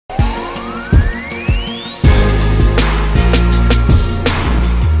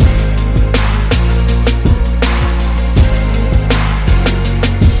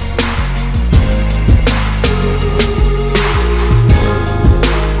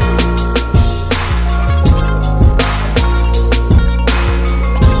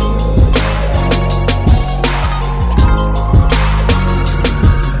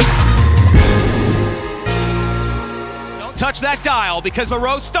that dial because the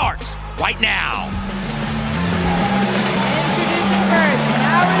row starts right now. Introducing first,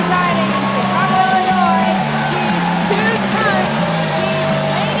 now residing in Chicago, Illinois. She's two-time. She's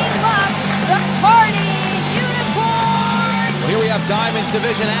Laynie Luck, the Party Unicorn. Well, here we have Diamonds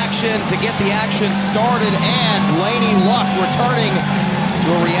Division action to get the action started, and Laynie Luck returning to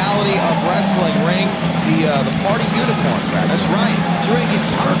a reality of wrestling ring, the Party Unicorn. That's right. She's ready to get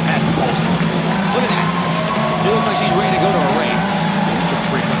turned at the post. Look at that. She looks like she's ready to go to a rave. Used to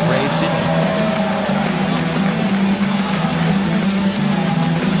frequent raves, didn't she?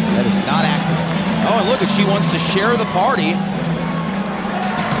 That is not accurate. Oh, and look, if she wants to share the party,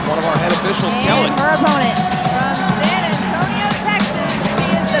 one of our head officials, Kelly. Her opponent from San Antonio, Texas.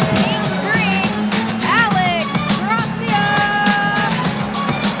 She is the Pink Dream, Gracia.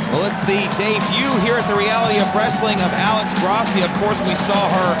 Well, it's the debut here at the Reality of Wrestling of Gracia. Of course, we saw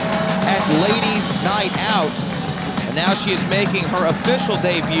her at Ladies Night Out, and now she is making her official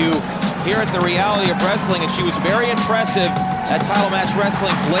debut here at the Reality of Wrestling, and she was very impressive at Title Match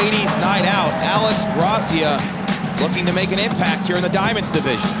Wrestling's Ladies Night Out. Gracia looking to make an impact here in the Diamonds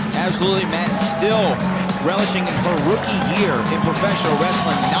division. Absolutely, Matt. Still relishing in her rookie year in professional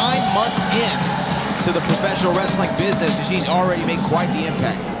wrestling. 9 months in to the professional wrestling business, and she's already made quite the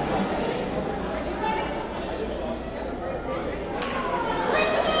impact.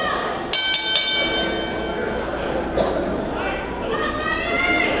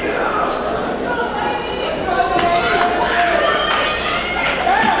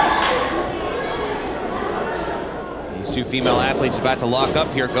 Two female athletes about to lock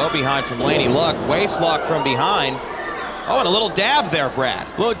up here. Go behind from Laynie Luck. Waist lock from behind. Oh, and a little dab there, Brad.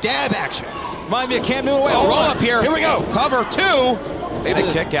 Little dab action. Remind me, I can't move away. Oh, roll up here. Here we go. Cover two. And a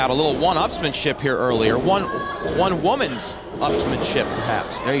kick out. A little one-upsmanship here earlier. One woman's upsmanship,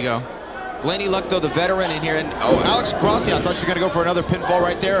 perhaps. There you go. Laynie Luck, though, the veteran in here. And, oh, Gracia, I thought she was going to go for another pinfall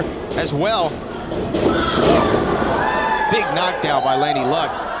right there as well. Oh. Big knockdown by Laynie Luck.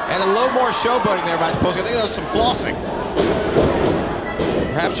 And a little more showboating there, I suppose. I think that was some flossing.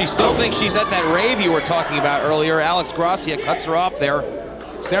 Perhaps she still thinks she's at that rave you were talking about earlier. Gracia cuts her off there,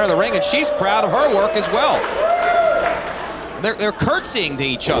 center of the ring, and she's proud of her work as well. They're curtsying to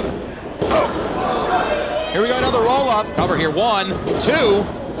each other. Oh! Here we go, another roll-up. Cover here, 1, 2.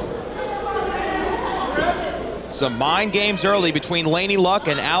 Some mind games early between Laynie Luck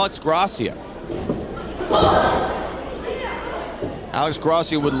and Gracia.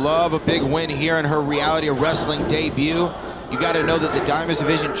 Gracia would love a big win here in her Reality of Wrestling debut. You got to know that the Diamonds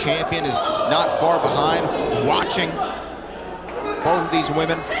Division champion is not far behind, watching both of these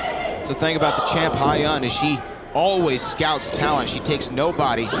women. So think about the champ, Hyan, as she always scouts talent. She takes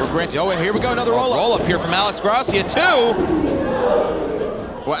nobody for granted. Oh, here we go, another roll-up. Roll-up here from Gracia, 2.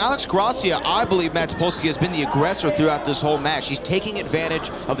 Well, Gracia, I believe Matt Sapolsky has been the aggressor throughout this whole match. She's taking advantage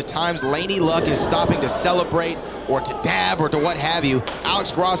of the times Laynie Luck is stopping to celebrate or to dab or to what have you.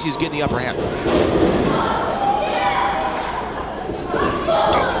 Gracia is getting the upper hand.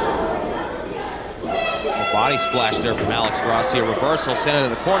 Body splash there from Gracia. Reversal sent into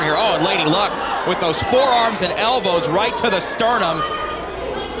the corner here. Oh, and Laynie Luck with those forearms and elbows right to the sternum.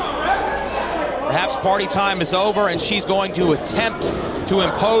 Perhaps party time is over, and she's going to attempt to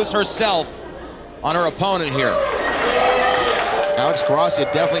impose herself on her opponent here. Gracia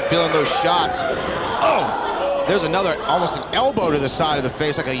definitely feeling those shots. Oh! There's another, almost an elbow to the side of the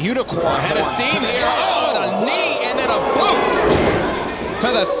face, like a unicorn. Head of steam here. Oh, and a knee, and then a boot to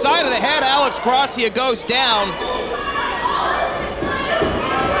the side of the head. Gracia goes down.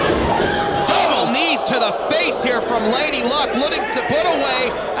 Double knees to the face here from Laynie Luck, looking to put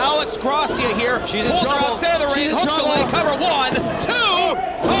away Gracia here. She's in trouble. Outside of the ring. Hooks the leg. Cover 1, 2.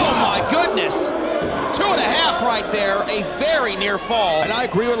 Oh my goodness. 2.5 right there. A very near fall. And I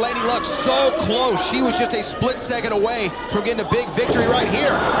agree with Laynie Luck. So close. She was just a split second away from getting a big victory right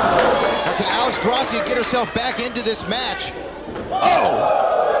here. Now can Gracia get herself back into this match?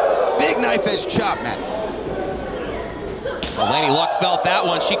 Oh! Big knife edge chop, Matt. Well, Laynie Luck felt that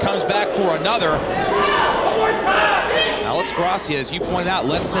one. She comes back for another. Gracia, as you pointed out,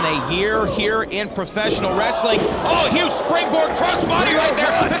 less than a year here in professional wrestling. Oh, huge springboard crossbody right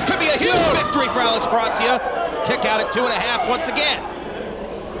there. This could be a huge victory for Gracia. Kick out at 2.5 once again.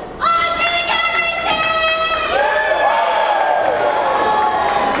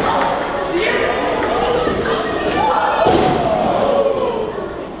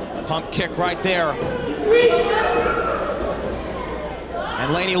 Pump kick right there.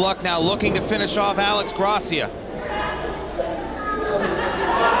 And Laynie Luck now looking to finish off Gracia.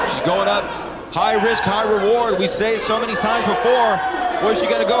 She's going up, high risk, high reward. We say it so many times before. What is she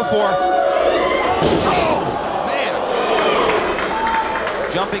gonna go for? Oh, man.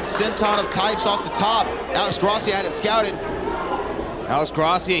 jumping senton of types off the top. Alex Gracia had it scouted. Alex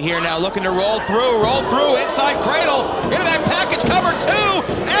Gracia here now looking to roll through, inside cradle, into that package cover two.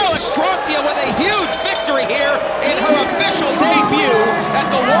 Alex Gracia with a huge victory here in her official debut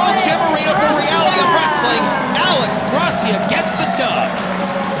at the World Gym Arena for Reality of Wrestling. Alex Gracia gets the dub.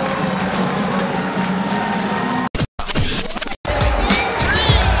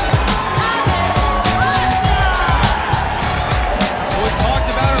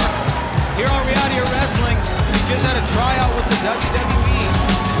 Tryout with the WWE.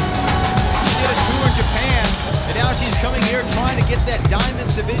 She did a tour in Japan, and now she's coming here trying to get that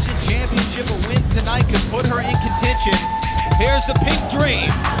Diamonds Division Championship. A win tonight could put her in contention. Here's the Pink Dream,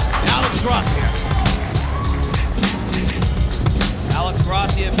 Alex Gracia. Alex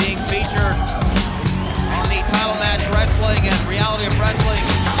Gracia being featured on the Title Match Wrestling and Reality of Wrestling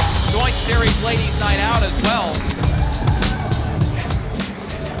Joint Series Ladies Night Out as well.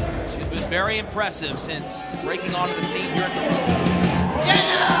 She's been very impressive since breaking onto the scene here at the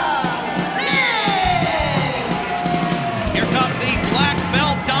Jenna! Here comes the black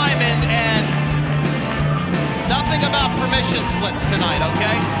belt Diamond, and nothing about permission slips tonight,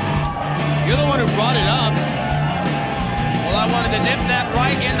 okay? You're the one who brought it up. Well, I wanted to nip that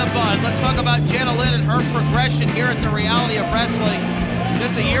right in the bud. Let's talk about Jenna Lynn and her progression here at the Reality of Wrestling.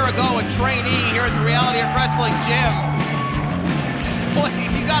 Just a year ago, a trainee here at the Reality of Wrestling gym. Boy,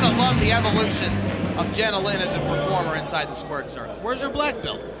 you gotta love the evolution of Jenna Lynn as a performer inside the squirt circle. Where's her black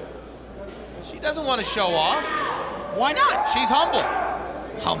belt? She doesn't want to show off. Why not? She's humble.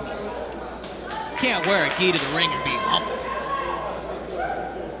 Humble. Can't wear a gi to the ring and be humble.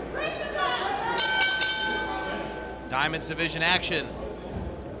 Diamonds Division action.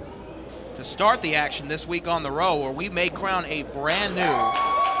 To start the action this week on the row, where we may crown a brand new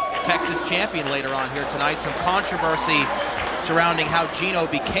Texas champion later on here tonight. Some controversy surrounding how Gino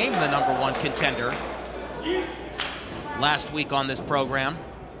became the #1 contender last week on this program.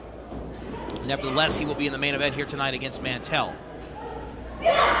 Nevertheless, he will be in the main event here tonight against Mantell.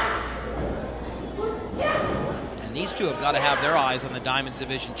 And these two have got to have their eyes on the Diamonds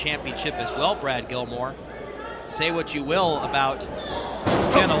Division Championship as well, Brad Gilmore. Say what you will about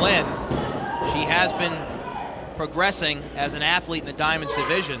Jenna Lynn. She has been progressing as an athlete in the Diamonds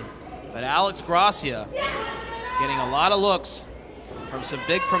Division, but Alex Gracia getting a lot of looks from some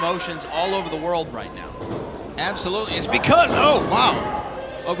big promotions all over the world right now. Absolutely. It's because, oh, wow,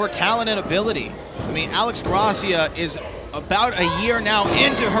 of her talent and ability. I mean, Alex Gracia is about a year now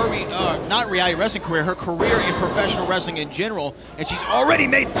into her, not reality wrestling career, her career in professional wrestling in general, and she's already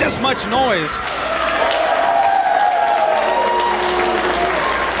made this much noise.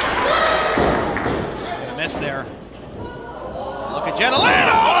 Gonna miss there. Look at Jenna Lynn.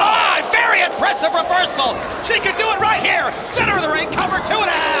 Oh, very impressive reversal. She could do it right here. Center of the ring, cover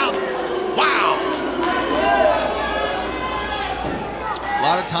 2.5. Wow. A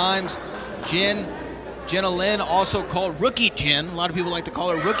lot of times, Jenna Lynn, also called Rookie Jen. A lot of people like to call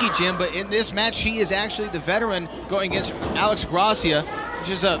her Rookie Jen, but in this match, she is actually the veteran going against Alex Gracia, which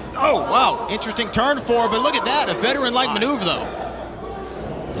is a, oh, wow, interesting turn for her, but look at that, a veteran-like maneuver, though.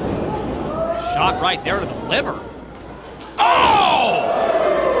 Shot right there to the liver. Oh!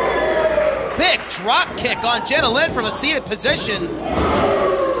 Big drop kick on Jenna Lynn from a seated position.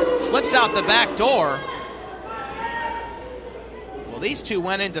 Slips out the back door. Well, these two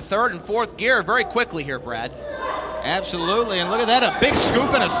went into third and fourth gear very quickly here, Brad. Absolutely, and look at that, a big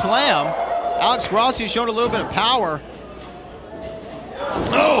scoop and a slam. Alex Gracia showed a little bit of power.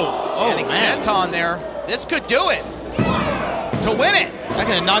 Oh man. Senton there. This could do it. To win it. That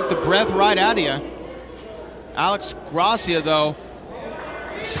could have knocked the breath right out of you. Alex Gracia, though,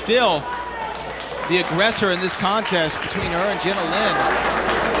 still the aggressor in this contest between her and Jenna Lynn.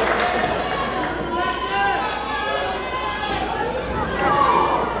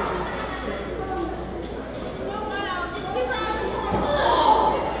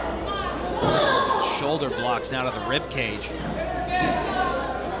 Shoulder blocks now to the rib cage. Give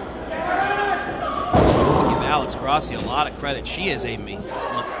Alex Gracia a lot of credit. She is a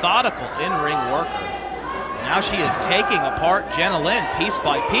methodical in-ring worker. Now she is taking apart Jenna Lynn piece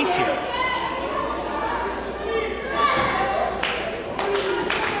by piece here.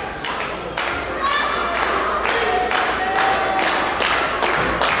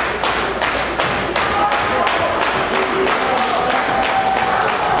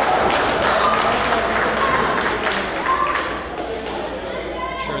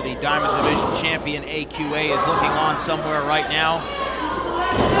 Diamonds Division champion AQA is looking on somewhere right now.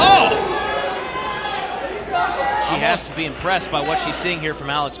 Oh! She has to be impressed by what she's seeing here from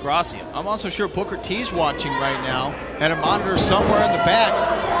Alex Gracia. I'm also sure Booker T's watching right now and a monitor somewhere in the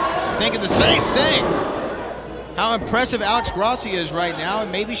back thinking the same thing. How impressive Alex Gracia is right now,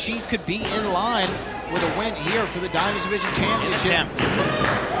 and maybe she could be in line with a win here for the Diamonds Division Championship. An attempt.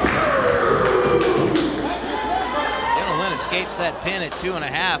 Jenna Lynn escapes that pin at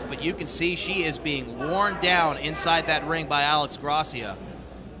 2.5, but you can see she is being worn down inside that ring by Alex Gracia.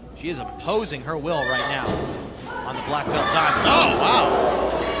 She is imposing her will right now on the black belt diamond. Oh, wow.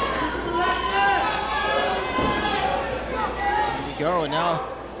 There we go, and now,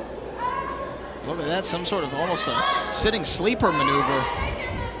 look at that, some sort of almost a sitting sleeper maneuver.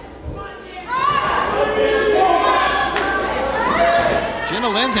 Jenna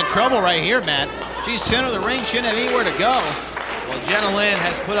Lynn's in trouble right here, Matt. She's center of the ring, shouldn't have anywhere to go. Well, Jenna Lynn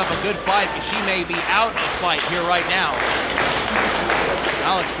has put up a good fight, but she may be out of fight here right now.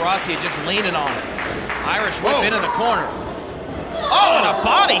 Alex Gracia just leaning on it. Irish whip into the corner. Oh, and a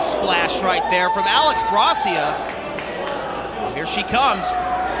body splash right there from Alex Gracia. Here she comes.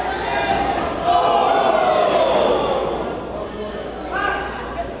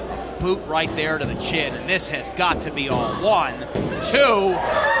 Boot right there to the chin, and this has got to be all. 1, 2.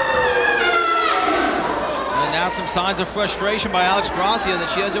 And now some signs of frustration by Alex Gracia that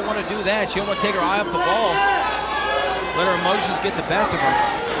she doesn't want to do that. She don't want to take her eye off the ball. Let her emotions get the best of her.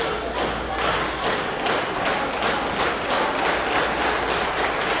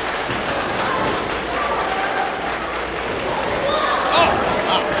 Oh!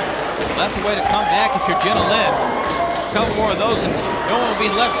 Wow. That's a way to come back if you're Jenna Lynn. A couple more of those and no one will be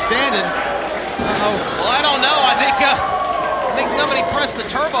left standing. Uh-oh. Well, I don't know. I think somebody pressed the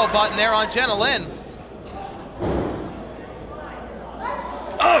turbo button there on Jenna Lynn.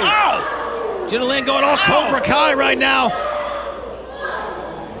 Oh! Jenna Lynn going all Cobra Kai right now.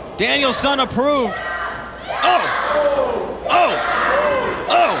 Danielson approved. Oh! Oh!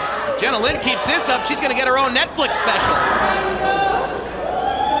 Oh! Jenna Lynn keeps this up, she's going to get her own Netflix special.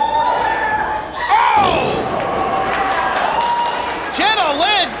 Oh! Jenna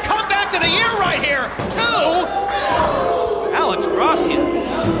Lynn, comeback of the year right here. 2. Alex Gracia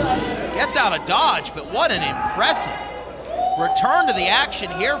gets out of dodge, but what an impressive return to the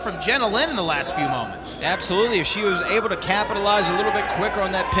action here from Jenna Lynn in the last few moments. Absolutely. If she was able to capitalize a little bit quicker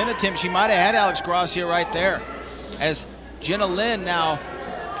on that pin attempt, she might have had Alex Gracia right there. As Jenna Lynn now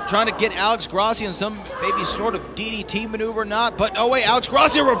trying to get Alex Gracia in some maybe sort of DDT maneuver, not. But, oh wait, Alex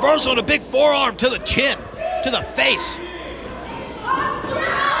Gracia reversal on a big forearm to the chin, to the face.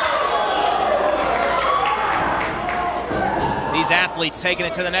 These athletes taking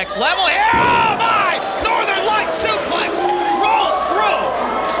it to the next level here. Oh my! Northern Light suplex rolls through.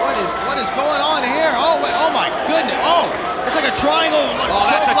 What is going on here? Oh wait, oh my goodness! Oh, it's like a triangle. Oh,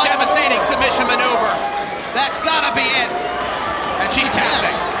 that's a devastating submission maneuver. That's gotta be it. And she's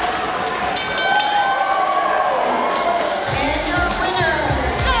tapping. Here's your winner,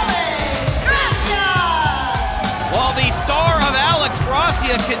 Gracia. While the star of Alex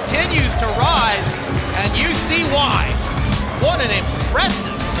Gracia continues to rise, and you see why. What an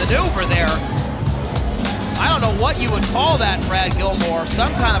impressive maneuver there. I don't know what you would call that, Brad Gilmore. Some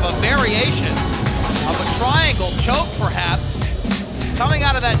kind of a variation of a triangle choke, perhaps, coming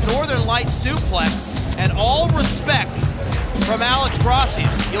out of that Northern Light suplex, and all respect from Alex Gracia.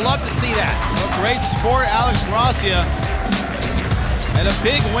 You love to see that. Well, great sport, Alex Gracia. And a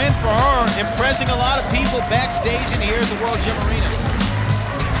big win for her, impressing a lot of people backstage and here at the World Gym Arena.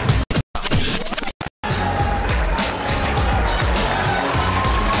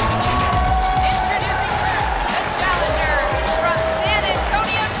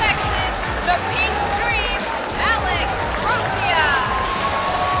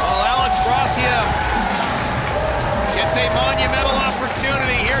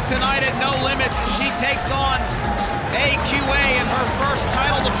 Tonight at No Limits, she takes on AQA in her first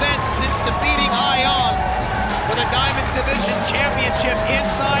title defense since defeating Hyan for the Diamonds Division Championship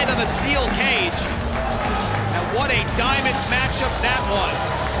inside of a steel cage. And what a Diamonds matchup that was.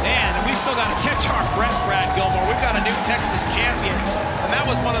 Man, we've still got to catch our breath, Brad Gilmore. We've got a new Texas champion, and that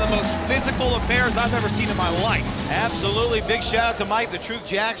was one of the most physical affairs I've ever seen in my life. Absolutely. Big shout out to Mike the Truth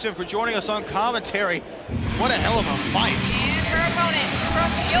Jackson for joining us on commentary. What a hell of a fight. Her opponent from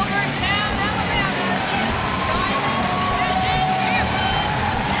Gilbertown, Alabama, she is Diamond Division Champion,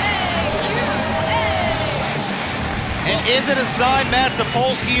 AQA. And is it a sign, Matt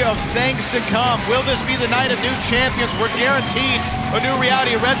Topolsky, of things to come? Will this be the night of new champions? We're guaranteed a new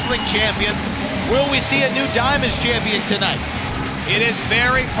reality wrestling champion. Will we see a new Diamonds champion tonight? It is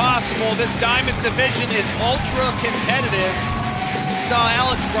very possible. This Diamonds division is ultra competitive. We saw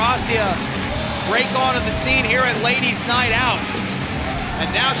Alex Gracia break onto the scene here at Ladies Night Out. And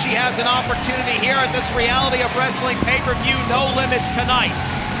now she has an opportunity here at this Reality of Wrestling pay-per-view, No Limits tonight,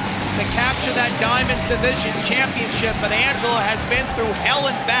 to capture that Diamonds Division Championship. But Angela has been through hell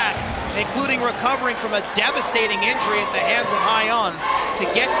and back, including recovering from a devastating injury at the hands of Hyan, to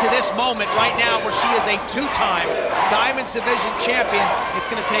get to this moment right now where she is a two-time Diamonds Division champion. It's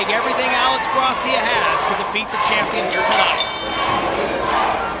going to take everything Alex Gracia has to defeat the champion here tonight.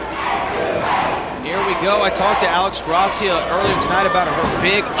 Here we go. I talked to Alex Gracia earlier tonight about her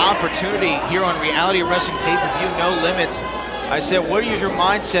big opportunity here on Reality of Wrestling pay-per-view, No Limits. I said, what is your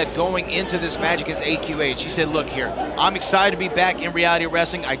mindset going into this match against AQA? And she said, look here, I'm excited to be back in Reality of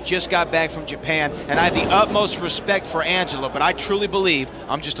Wrestling. I just got back from Japan, and I have the utmost respect for Angela, but I truly believe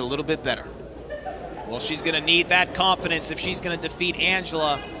I'm just a little bit better. Well, she's going to need that confidence if she's going to defeat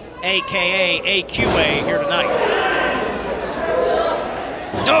Angela, a.k.a. AQA, here tonight.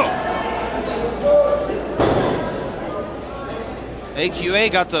 No!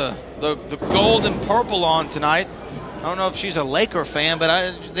 AQA got the gold and purple on tonight. I don't know if she's a Laker fan,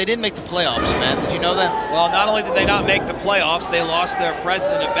 but they didn't make the playoffs, man. Did you know that? Well, not only did they not make the playoffs, they lost their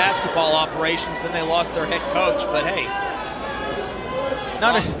president of basketball operations, then they lost their head coach. But hey,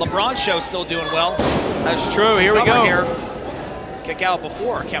 LeBron show's still doing well. That's true. Here we go. Here. Kick out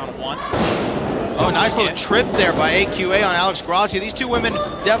before a count of one. Oh, nice little trip there by AQA on Alex Gracia. These two women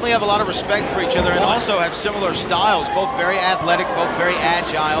definitely have a lot of respect for each other and also have similar styles. Both very athletic, both very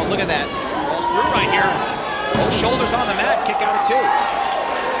agile. Look at that. Rolls through right here. Both shoulders on the mat, kick out at two.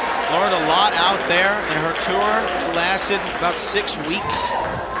 Learned a lot out there in her tour. It lasted about 6 weeks.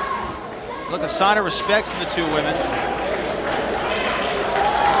 Look, a sign of respect from the two women.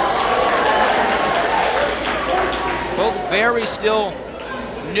 Both very still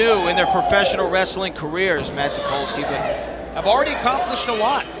new in their professional wrestling careers, Matt Tukolsky, but have already accomplished a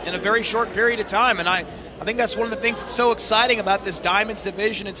lot in a very short period of time, and I think that's one of the things that's so exciting about this Diamonds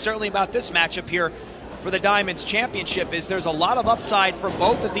division, and certainly about this matchup here for the Diamonds Championship, is there's a lot of upside for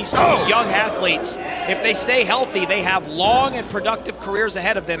both of these two young athletes. If they stay healthy, they have long and productive careers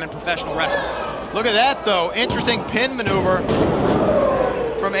ahead of them in professional wrestling. Look at that, though. Interesting pin maneuver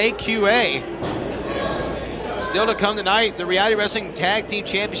from AQA. Still to come tonight, the Reality Wrestling Tag Team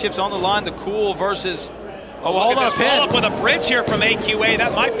Championships on the line. The Cool versus... Oh, hold on, a pin. Up with a bridge here from AQA.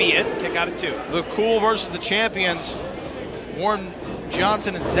 That might be it. Kick out at two. The Cool versus the champions, Warren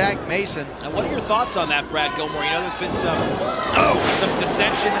Johnson and Zach Mason. And what are your thoughts on that, Brad Gilmore? You know, there's been some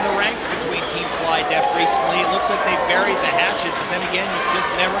dissension in the ranks between Team Fly Death recently. It looks like they buried the hatchet, but then again, you just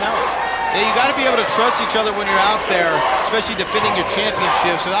never know. Yeah, you got to be able to trust each other when you're out there, especially defending your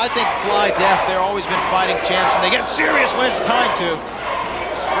championships. And I think Fly Death, they've always been fighting champs, and they get serious when it's time to.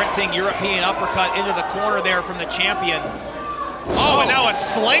 Sprinting European uppercut into the corner there from the champion. Oh, and now a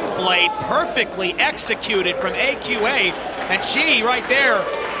sling blade perfectly executed from AQA. And she, right there,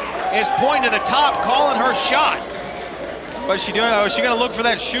 is pointing to the top, calling her shot. What's she doing? Oh, is she going to look for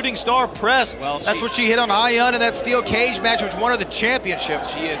that shooting star press? Well, that's what she hit on Hyan in that steel cage match, which won her the championship.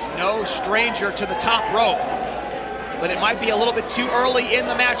 She is no stranger to the top rope. But it might be a little bit too early in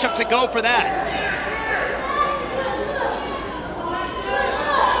the matchup to go for that.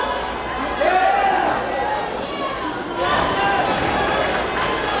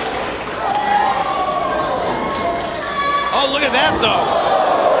 Oh, look at that, though.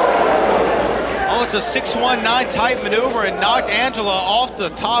 Oh, it's a 619 type maneuver and knocked Angela off the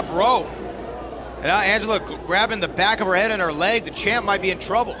top rope. And now Angela grabbing the back of her head and her leg. The champ might be in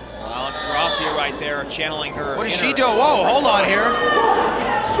trouble. Alex Gracia right there channeling her. What is she doing? Whoa, hold on here.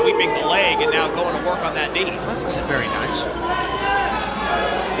 Sweeping the leg and now going to work on that knee. That wasn't very nice.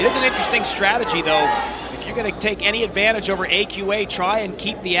 It is an interesting strategy, though. If you're going to take any advantage over AQA, try and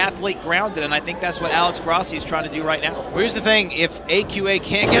keep the athlete grounded, and I think that's what Alex Gracia is trying to do right now. Well, here's the thing. If AQA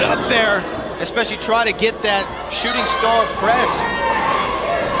can't get up there, especially try to get that shooting star press,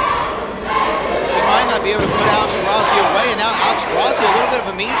 she might not be able to put Alex Gracia away, and now Alex Gracia, a little bit of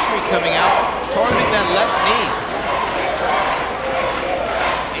a mean streak coming out, targeting that left knee.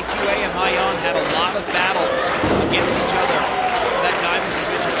 AQA and Hyan had a lot of battles against each other for that Diamonds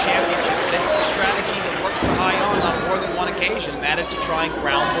Division Championship. This is a strategy that worked for Hyan on more than one occasion, and that is to try and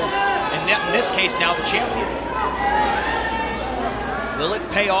ground them, and in this case, now the champion. Will it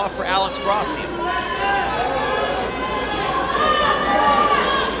pay off for Alex Gracia?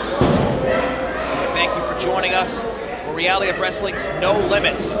 Thank you for joining us for Reality of Wrestling's No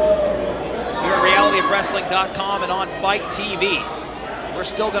Limits. Here at realityofwrestling.com and on Fight TV. We're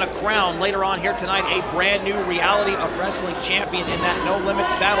still going to crown later on here tonight a brand new Reality of Wrestling champion in that No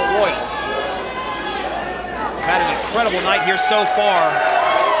Limits Battle Royal. We've had an incredible night here so far.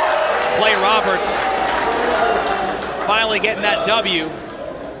 Clay Roberts finally getting that W.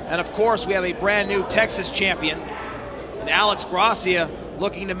 And of course, we have a brand new Texas champion, and Alex Gracia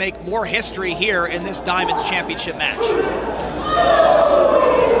looking to make more history here in this Diamonds Championship match.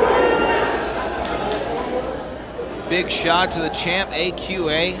 Big shot to the champ,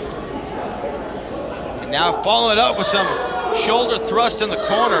 AQA. And now following it up with some shoulder thrust in the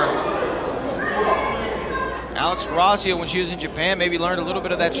corner. Alex Gracia, when she was in Japan, maybe learned a little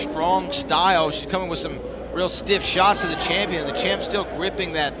bit of that strong style. She's coming with some real stiff shots to the champion. The champ still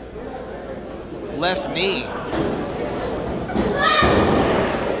gripping that left knee.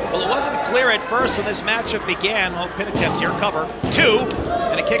 Well, it wasn't clear at first when this matchup began. Oh, pin attempts here, cover. 2,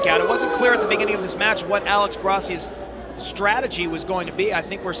 and a kick out. It wasn't clear at the beginning of this match what Alex Gracia's strategy was going to be. I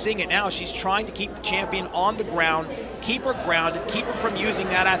think we're seeing it now. She's trying to keep the champion on the ground, keep her grounded, keep her from using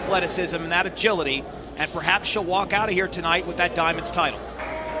that athleticism and that agility, and perhaps she'll walk out of here tonight with that Diamonds title.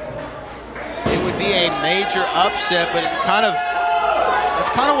 It would be a major upset, but that's kind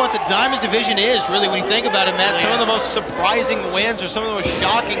of what the Diamonds division is, really, when you think about it, Matt. Some of the most surprising wins or some of the most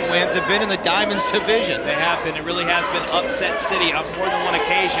shocking wins have been in the Diamonds division. They have been. It really has been upset city on more than one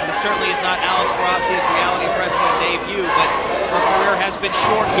occasion. This certainly is not Alex Gracia's reality wrestling debut, but her career has been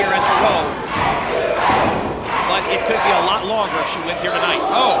short here at the Row. But it could be a lot longer if she wins here tonight.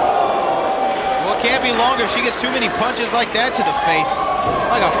 Oh. Well, it can't be longer if she gets too many punches like that to the face.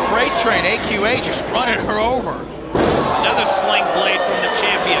 Like a freight train, AQA just running her over. Another sling blade from the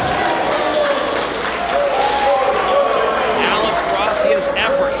champion. Alex Gracia's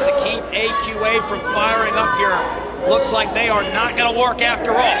efforts to keep AQA from firing up here looks like they are not going to work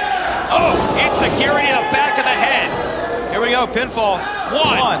after all. Oh, insecurity to the back of the head. Here we go, pinfall.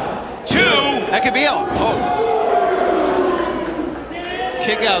 1, 2. That could be all. Oh.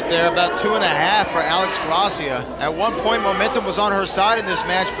 Kick out there, about 2.5 for Alex Gracia. At one point, momentum was on her side in this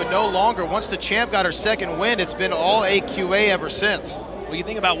match, but no longer. Once the champ got her second win, it's been all AQA ever since. Well, you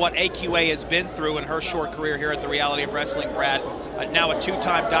think about what AQA has been through in her short career here at the Reality of Wrestling, Brad. Now a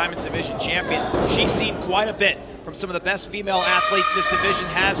 2-time Diamonds Division champion. She's seen quite a bit from some of the best female athletes this division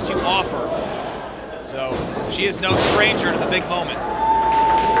has to offer. So she is no stranger to the big moment.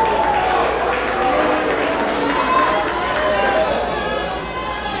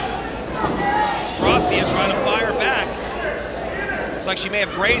 Gracia trying to fire back. Looks like she may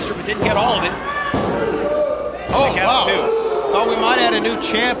have grazed her, but didn't get all of it. Oh, wow. 2. Thought we might have had a new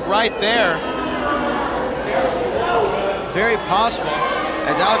champ right there. Very possible,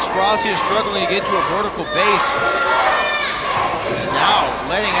 as Alex Gracia is struggling to get to a vertical base. And now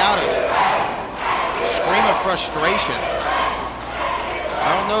letting out a scream of frustration.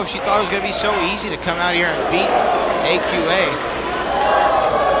 I don't know if she thought it was going to be so easy to come out here and beat AQA.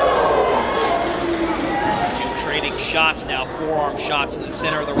 Shots now, forearm shots in the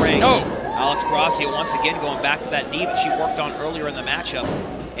center of the ring. No. Alex Gracia once again going back to that knee that she worked on earlier in the matchup.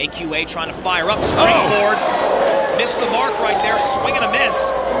 AQA trying to fire up, springboard. Missed the mark right there, swing and a miss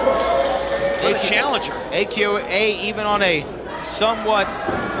for the challenger. AQA, even on a somewhat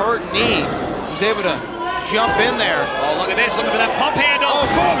hurt knee, was able to jump in there. Oh, look at this, looking for that pump handle. Oh,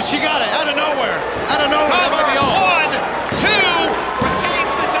 boom, she got it out of nowhere. Out of nowhere, that might be all. 1, 2,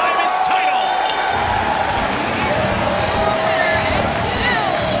 retains the Diamonds title.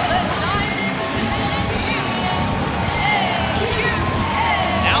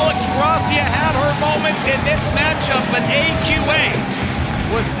 Gracia had her moments in this matchup, but AQA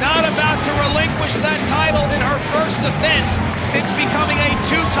was not about to relinquish that title in her first defense since becoming a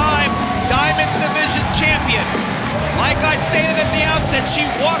 2-time Diamonds Division champion. Like I stated at the outset, she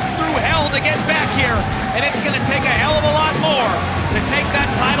walked through hell to get back here, and it's going to take a hell of a lot more to take that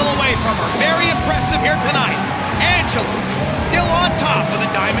title away from her. Very impressive here tonight. Angela still on top of the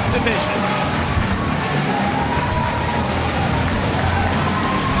Diamonds Division.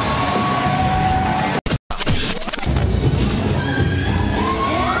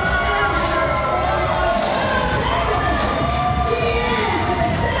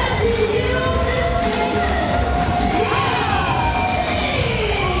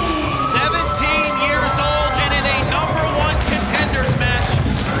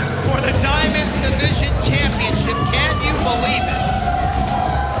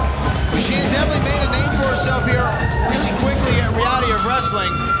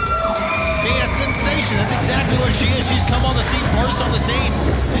 Wrestling, being a sensation. That's exactly what she is. She's come on the scene, burst on the scene,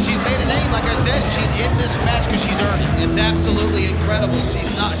 and she's made a name. Like I said, she's in this match because she's earned it. It's absolutely incredible.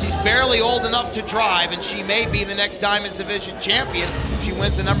 She's barely old enough to drive, and she may be the next Diamonds Division champion. If she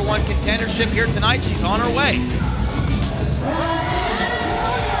wins the #1 contendership here tonight, she's on her way.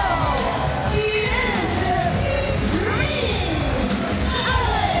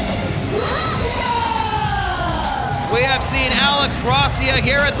 Gracia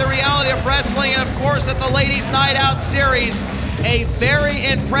here at the Reality of Wrestling and, of course, at the Ladies Night Out Series. A very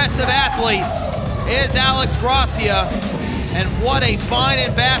impressive athlete is Alex Gracia, and what a fine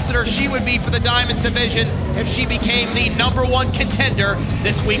ambassador she would be for the Diamonds division if she became the #1 contender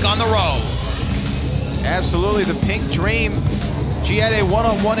this week on the road. Absolutely, the Pink Dream. She had a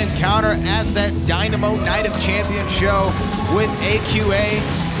one-on-one encounter at that Dynamo Night of Champions show with AQA.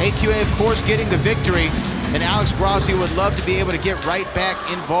 AQA, of course, getting the victory, and Alex Gracia would love to be able to get right back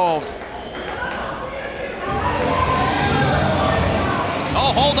involved.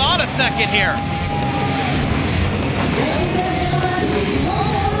 Oh, hold on a second here.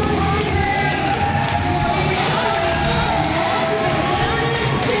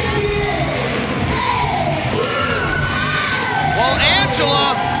 Well,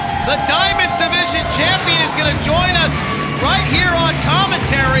 Angela, the Diamonds Division champion, is going to join us right here on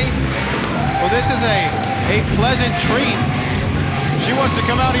commentary. Well, this is a pleasant treat. She wants to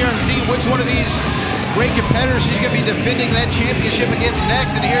come out here and see which one of these great competitors she's going to be defending that championship against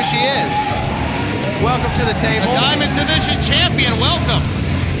next, and here she is. Welcome to the table. The Diamonds Division champion, welcome.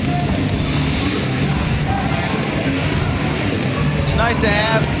 It's nice to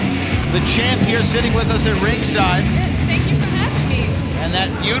have the champ here sitting with us at ringside. Yes, thank you for having me. And that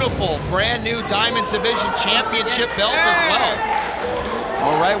beautiful brand new Diamonds Division championship belt as well.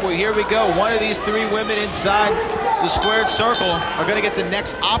 All right, well, here we go. One of these three women inside the squared circle are going to get the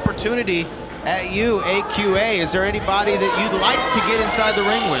next opportunity at you, AQA. Is there anybody that you'd like to get inside the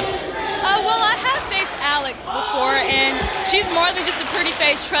ring with? Well, I have faced Alex before, and she's more than just a pretty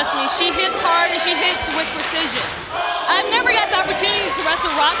face, trust me. She hits hard and she hits with precision. I've never got the opportunity to wrestle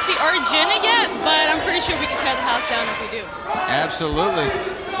Rok-C or Jenna yet, but I'm pretty sure we can tear the house down if we do. Absolutely.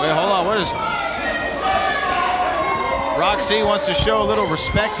 Wait, hold on. What is... Rok-C wants to show a little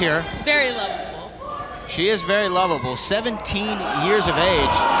respect here. Very lovable. She is very lovable. 17 years of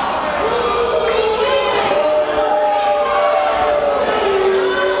age.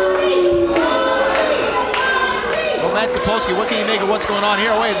 Well, Matt Topolsky, what can you make of what's going on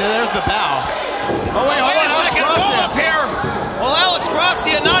here? Wait, there's the bow. Oh, wait, hold on. Alex Gracia up here. Well, Alex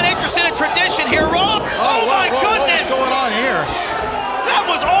Gracia not interested in tradition here. Wrong. Oh, my goodness. What's going on here? That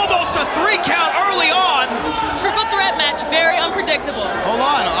was almost a 3 count early on. Triple threat match, very unpredictable. Hold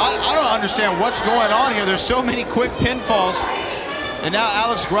on, I don't understand what's going on here. There's so many quick pinfalls. And now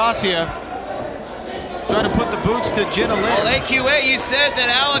Alex Gracia trying to put the boots to Jenna Lynn. Well, AQA, you said that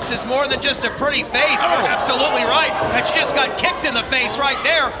Alex is more than just a pretty face. You're absolutely right. And she just got kicked in the face right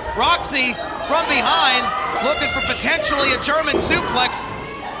there. Rok-C from behind, looking for potentially a German suplex.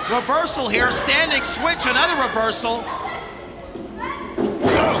 Reversal here, standing switch, another reversal.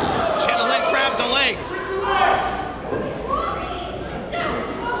 Jenna Lynn grabs a leg.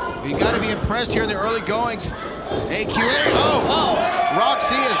 You got to be impressed here in the early goings. AQA,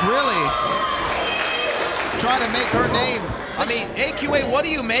 Rok-C is really trying to make her name. I mean, AQA, what do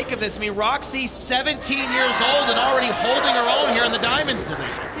you make of this? I mean, Rok-C, 17 years old and already holding her own here in the Diamonds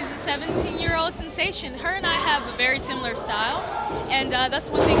division. She's a 17-year-old sensation. Her and I have a very similar style, and that's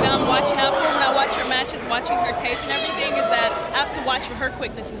one thing that I'm watching out for when I watch her matches, watching her tape and everything, is that I have to watch for her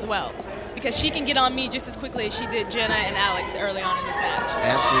quickness as well, because she can get on me just as quickly as she did Jenna and Alex early on in this match.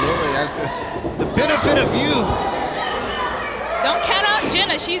 Absolutely, that's the benefit of youth. Don't count out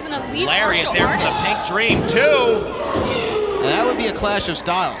Jenna. She's an elite Lariat martial there artist. from the Pink Dream, too. Now, that would be a clash of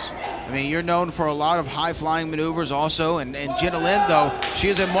styles. I mean, you're known for a lot of high-flying maneuvers also, and Jenna Lynn, though, she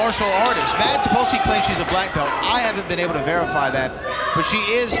is a martial artist. Matt Topolsky claims she's a black belt. I haven't been able to verify that, but she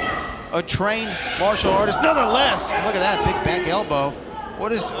is a trained martial artist nonetheless. And look at that, big back elbow.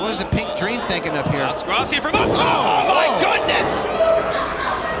 What is the Pink Dream thinking up here? Alex Gracia from up top. Oh, my goodness!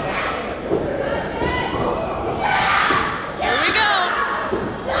 Here we go.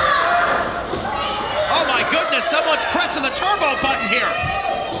 Oh, my goodness, someone's pressing the turbo button here.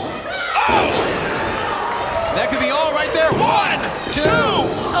 Oh! That could be all right there. 1, 2.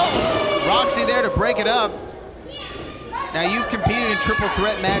 Oh. Rok-C there to break it up. Now, you've competed in triple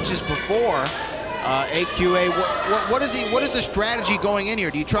threat matches before. AQA, what is the strategy going in here?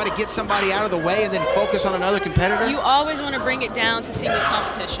 Do you try to get somebody out of the way and then focus on another competitor? You always want to bring it down to singles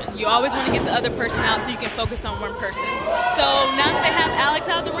competition. You always want to get the other person out so you can focus on one person. So now that they have Alex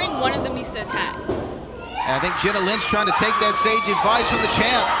out of the ring, one of them needs to attack. And I think Jenna Lynn's trying to take that sage advice from the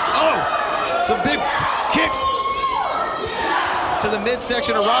champ. Oh, some big kicks to the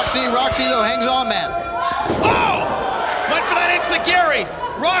midsection of Rok-C. Rok-C, though, hangs on, man. Oh! Went for that enziguri.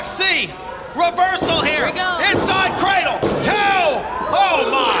 Rok-C. Reversal here. Here we go. Inside cradle. 2. Oh,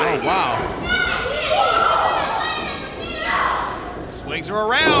 my. Oh, wow. Swings her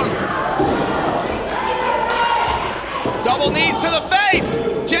around. double knees to the face.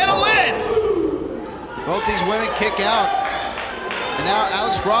 Jenna Lynn. Both these women kick out. And now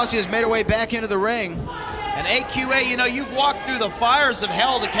Alex Gracia has made her way back into the ring. And AQA, you know, you've walked through the fires of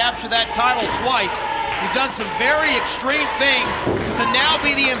hell to capture that title twice. You've done some very extreme things to now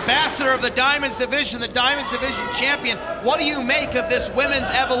be the ambassador of the Diamonds Division, the Diamonds Division champion. What do you make of this women's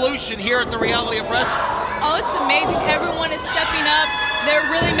evolution here at the Reality of Wrestling? Oh, it's amazing. Everyone is stepping up. They're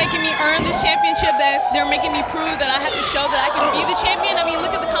really making me earn this championship. They're making me prove that I have to show that I can be the champion. I mean,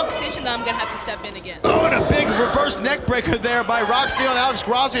 look at the competition that I'm going to have to step in again. Oh, and a big reverse neck breaker there by Rok-C on Alex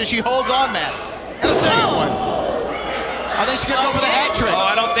Gracia. She holds on, Matt. And a second one. I think she's going to go for the hat trick. Oh,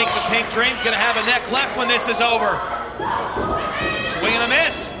 I don't think the Pink Dream's going to have a neck left when this is over. Swing and a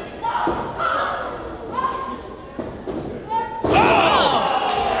miss. Oh!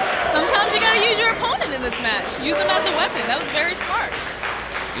 Sometimes you got to use your opponent in this match. Use him as a weapon. That was very smart.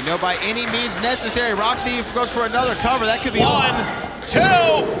 You know, by any means necessary. Rok-C goes for another cover. That could be 1, 2.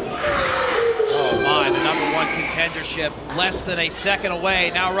 Oh my, the #1 contendership less than a second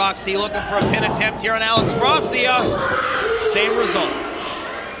away. Now Rok-C looking for a pin attempt here on Alex Gracia. Same result.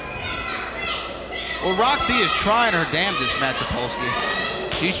 Well, Rok-C is trying her damnedest, Matt Topolsky.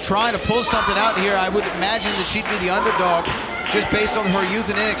 She's trying to pull something out here. I would imagine that she'd be the underdog just based on her youth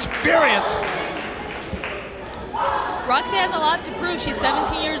and inexperience. Rok-C has a lot to prove. She's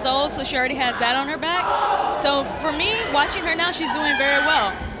 17 years old, so she already has that on her back. So for me, watching her now, she's doing very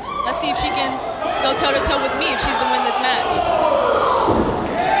well. Let's see if she can go toe-to-toe with me if she's to win this match.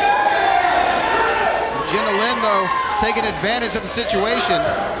 And Jenna Lynn, though, taking advantage of the situation.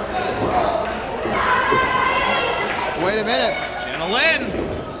 Wait a minute. Jenna Lynn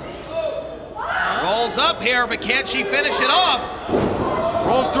rolls up here, but can't she finish it off?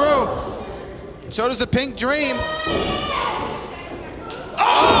 Rolls through. So does the Pink Dream.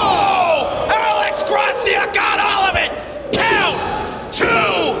 Oh! Alex Gracia got all of it! Count to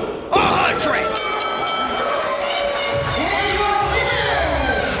 100!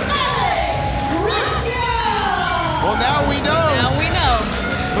 Well, now we know. Now we know.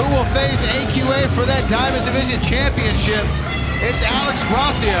 Who will face AQA for that Diamonds Division Championship? It's Alex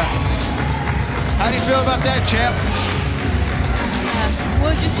Gracia. How do you feel about that, champ?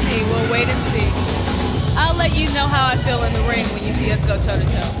 We'll just see. We'll wait and see. I'll let you know how I feel in the ring when you see us go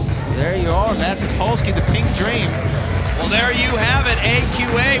toe-to-toe. There you are, Matt Topolsky, the Pink Dream. Well, there you have it,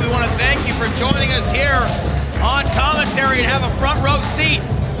 AQA. We want to thank you for joining us here on commentary and have a front row seat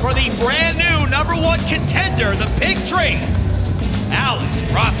for the brand new #1 contender, the Pink Dream, Alex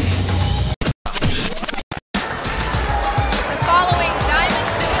Gracia. The following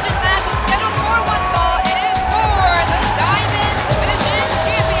Diamonds Division match is scheduled for one fall. It is for the Diamonds Division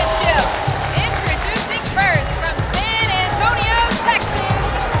Championship. Introducing first from San Antonio, Texas,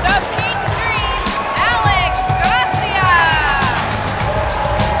 the Pink Dream, Alex Gracia.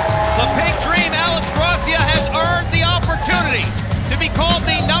 The Pink Dream, Alex Gracia, has earned the opportunity to be called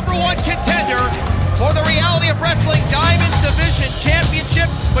the #1 contender for the Reality of Wrestling Diamonds Division Championship,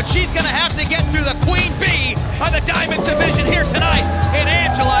 but she's going to have to get through the Queen Bee of the Diamonds Division here tonight in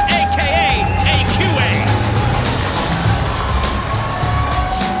Angela, a.k.a. AQA.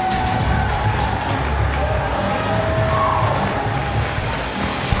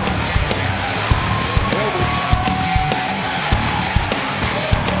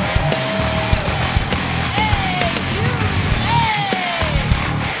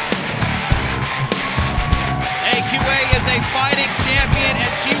 Fighting champion,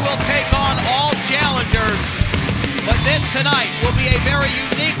 and she will take on all challengers. But this tonight will be a very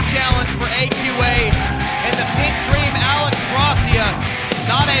unique challenge for AQA and the Pink Dream, Alex Gracia.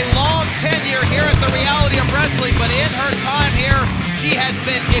 Not a long tenure here at the Reality of Wrestling, but in her time here, she has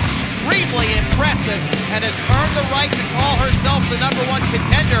been extremely impressive and has earned the right to call herself the #1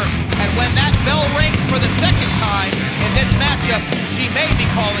 contender. And when that bell rings for the second time in this matchup, she may be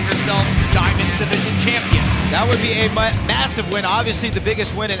calling herself Diamonds Division Champion. That would be a massive win. Obviously, the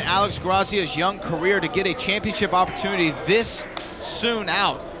biggest win in Alex Gracia's young career to get a championship opportunity this soon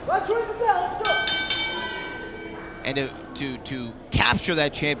out. And to capture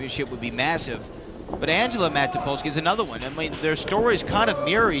that championship would be massive. But Angela, Matt Topolsky, is another one. I mean, their stories kind of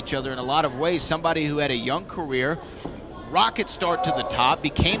mirror each other in a lot of ways. Somebody who had a young career, rocket start to the top,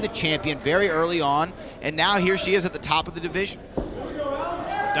 became the champion very early on, and now here she is at the top of the division.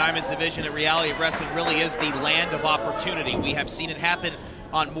 Diamonds Division at Reality of Wrestling really is the land of opportunity. We have seen it happen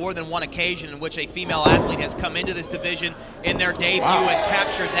on more than one occasion in which a female athlete has come into this division in their debut and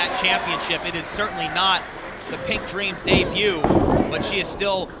captured that championship. It is certainly not the Pink Dream's debut, but she is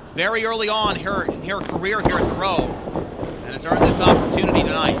still very early on in her career here at the Row and has earned this opportunity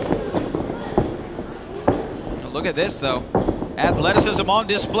tonight. But look at this, though. Athleticism on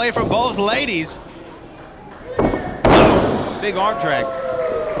display from both ladies. Oh, big arm drag.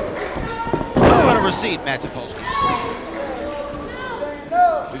 Oh, and a receipt, Matt Topolsky.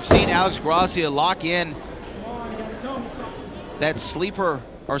 We've seen Alex Gracia lock in that sleeper,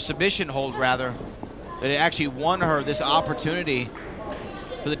 or submission hold, rather, that it actually won her this opportunity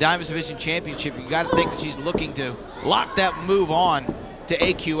for the Diamonds Division Championship. You got to think that she's looking to lock that move on to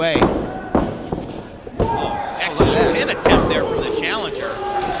AQA. Excellent pin attempt there from the challenger.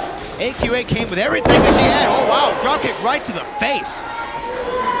 AQA came with everything that she had. Oh, wow, drop kick right to the face.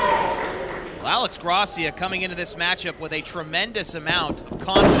 Well, Alex Gracia coming into this matchup with a tremendous amount of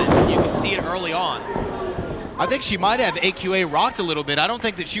confidence, and you can see it early on. I think she might have AQA rocked a little bit. I don't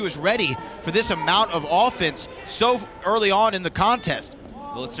think that she was ready for this amount of offense so early on in the contest.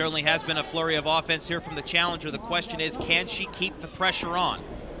 Well, it certainly has been a flurry of offense here from the challenger. The question is, can she keep the pressure on?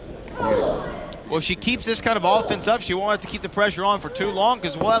 Well, if she keeps this kind of offense up, she won't have to keep the pressure on for too long,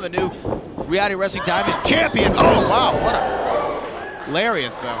 because we'll have a new Reality Wrestling Diamonds champion. Oh, wow, what a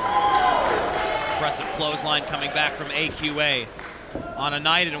lariat, though. Impressive clothesline coming back from AQA on a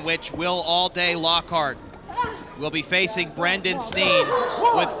night in which Will All Day Lockhart will be facing Brendan Steen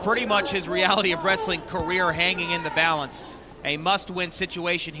with pretty much his Reality of Wrestling career hanging in the balance. A must-win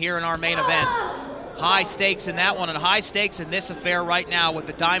situation here in our main event. High stakes in that one, and high stakes in this affair right now with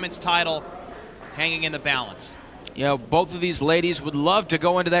the Diamonds title hanging in the balance. You know, both of these ladies would love to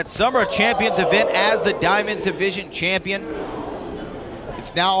go into that Summer of Champions event as the Diamonds Division champion.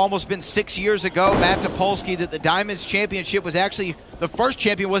 It's now almost been 6 years ago, Matt Topolsky, that the Diamonds Championship was actually, the first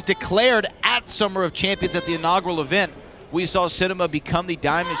champion was declared at Summer of Champions at the inaugural event. We saw Cinema become the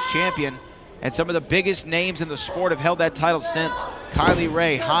Diamonds champion, and some of the biggest names in the sport have held that title since. Kylie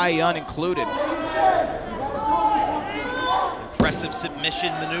Ray, Hyan included. Impressive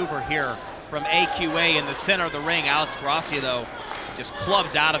submission maneuver here from AQA in the center of the ring. Alex Gracia, though, just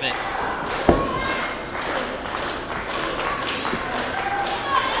clubs out of it.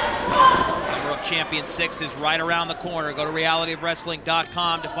 Summer of Champions 6 is right around the corner. Go to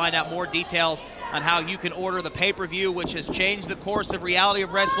realityofwrestling.com to find out more details on how you can order the pay-per-view, which has changed the course of Reality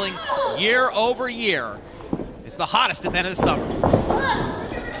of Wrestling year over year. It's the hottest event of the summer.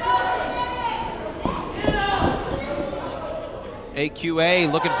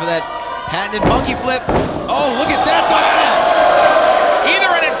 AQA looking for that patented monkey flip. Oh, look at that, though.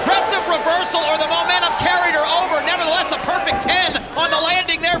 Either an impressive reversal or the momentum carried her over. Nevertheless, a perfect 10 on the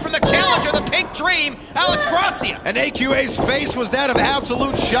landing there from the challenger, the Pink Dream, Alex Gracia. And AQA's face was that of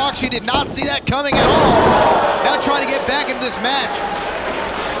absolute shock. She did not see that coming at all. Now trying to get back into this match.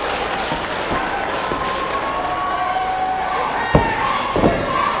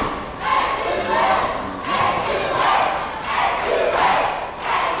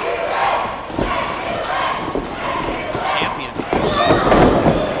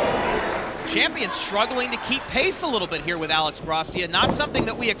 Champion struggling to keep pace a little bit here with Alex Gracia. Not something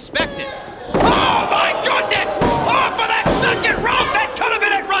that we expected. Oh my goodness! Off of that second rope! That could have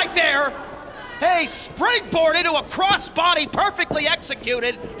been it right there! Hey, springboard into a crossbody perfectly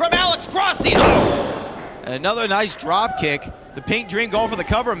executed from Alex Gracia. Another nice drop kick. The Pink Dream going for the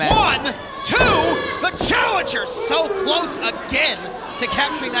cover, man. 1, 2, the challenger so close again to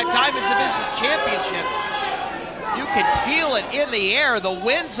capturing that Diamonds Division Championship. You can feel it in the air. The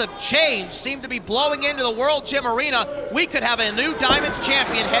winds of change seem to be blowing into the World Gym Arena. We could have a new Diamonds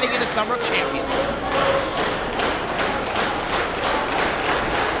champion heading into Summer of Champions.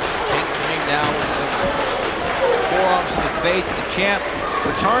 Pink Dream now with some forearms to the face. The champ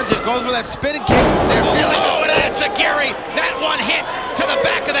returns it, goes for that spinning kick. They're feeling oh, and that's a Gary. That one hits to the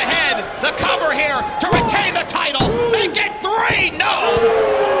back of the head. The cover here to retain the title. Make it 3. No.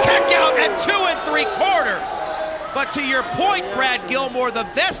 Kick out at 2 3/4. But to your point, Brad Gilmore, the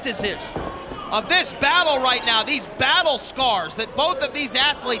vestiges of this battle right now, these battle scars that both of these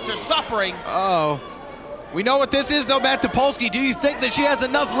athletes are suffering. Oh. We know what this is, though, Matt Topolsky. Do you think that she has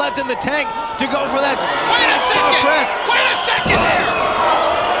enough left in the tank to go for that? Wait a second! Wait a second here!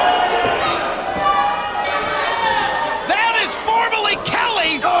 That is formerly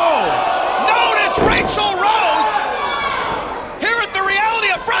Kelly, known as Raychell Rose, here at the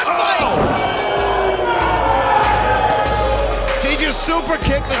Reality of Wrestling. Super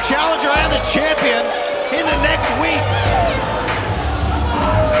kick the challenger and the champion into next week.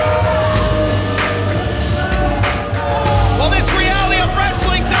 Well, this Reality of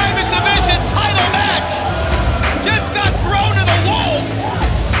Wrestling Diamonds Division title match just got thrown to the wolves,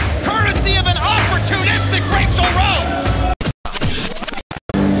 courtesy of an opportunistic Raychell Rose.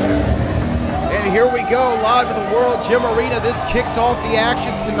 And here here we go, live at the World Gym Arena. This kicks off the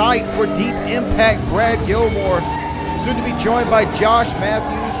action tonight for Deep Impact. Brad Gilmore, soon to be joined by Josh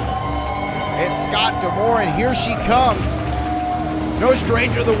Matthews and Scott D'Amore, and here she comes. No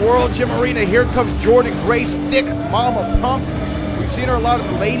stranger to the World Gym Arena. Here comes Jordynee Grace, Thick Mama Pump. We've seen her a lot at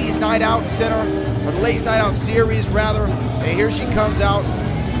the Ladies Night Out Center, or the Ladies Night Out Series, rather. And here she comes out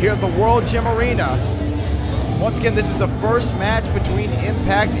here at the World Gym Arena. Once again, this is the first match between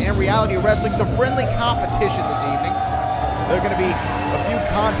Impact and Reality Wrestling. Some friendly competition this evening. There are going to be a few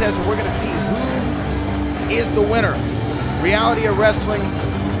contests, and we're going to see who is the winner. Reality Wrestling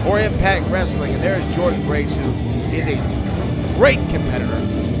or Impact Wrestling. And there's Jordynee Grace, who is a great competitor,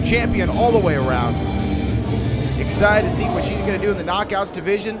 champion all the way around. Excited to see what she's going to do in the Knockouts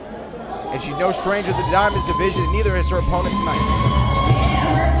division. And she's no stranger to the Diamonds division, and neither is her opponent tonight.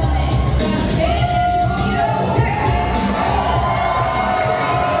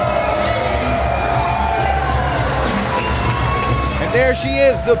 There she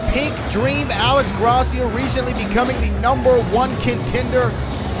is, the Pink Dream, Alex Gracia, recently becoming the #1 contender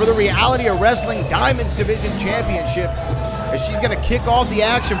for the Reality of Wrestling Diamonds Division Championship, as she's going to kick off the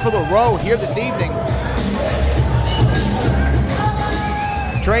action for the Row here this evening.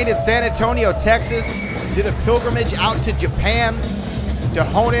 Trained in San Antonio, Texas, did a pilgrimage out to Japan to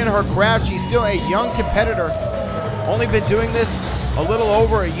hone in her craft. She's still a young competitor, only been doing this a little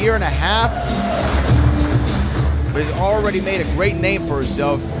over a year and a half, but has already made a great name for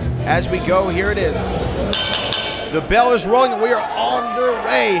herself. As we go, here it is. The bell is rolling, and we are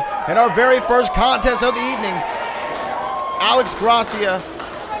underway in our very first contest of the evening. Alex Gracia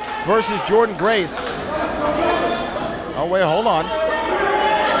versus Jordynee Grace. Oh, wait, hold on.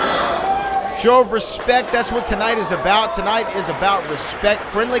 Show of respect, that's what tonight is about. Tonight is about respect,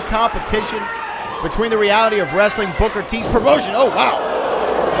 friendly competition between the Reality of Wrestling Booker T's promotion. Oh, wow.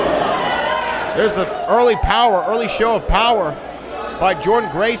 There's the early power, early show of power by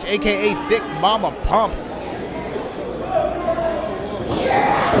Jordynee Grace, a.k.a. Thick Mama Pump.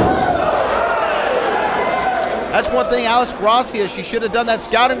 That's one thing Alex Gracia, she should have done that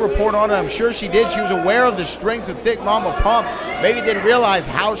scouting report on, and I'm sure she did. She was aware of the strength of Thick Mama Pump. Maybe didn't realize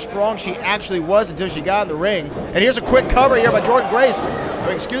how strong she actually was until she got in the ring. And here's a quick cover here by Jordynee Grace.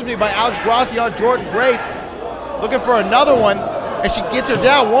 By Alex Gracia on Jordynee Grace. Looking for another one, and she gets her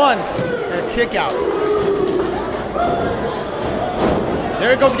down one. And a kick out.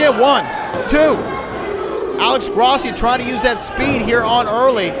 There it goes again. 1, 2. Alex Gracia trying to use that speed here on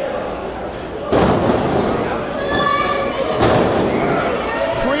early.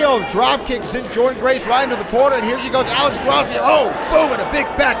 Trio of drop kicks sent Jordynee Grace right into the corner, and here she goes. Alex Gracia. Oh, boom, and a big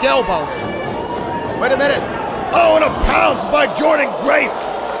back elbow. Wait a minute. Oh, and a pounce by Jordynee Grace.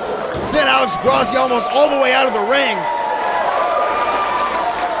 Sent Alex Gracia almost all the way out of the ring.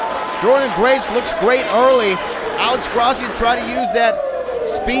 Jordynee Grace looks great early. Alex Gracia tried to use that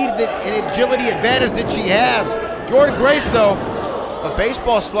speed and agility advantage that she has. Jordynee Grace, though, a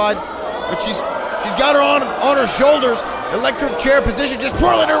baseball slide, but she's got her on her shoulders. Electric chair position, just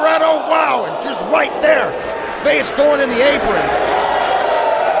twirling her around. Oh, wow, and just right there. Face going in the apron.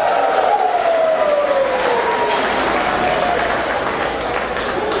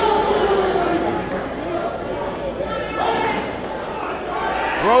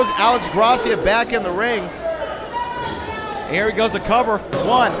 Throws Alex Gracia back in the ring. Here he goes, a cover.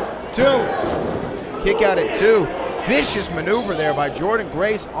 1, 2. Kick out at 2. Vicious maneuver there by Jordynee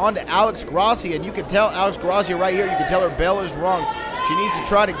Grace onto Alex Gracia. And you can tell Alex Gracia right here, you can tell her bell is rung. She needs to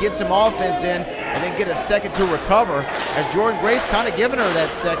try to get some offense in and then get a second to recover. As Jordynee Grace kind of giving her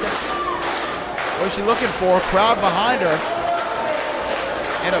that second. What is she looking for? Crowd behind her.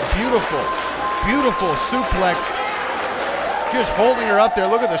 And a beautiful, beautiful suplex. Just holding her up there.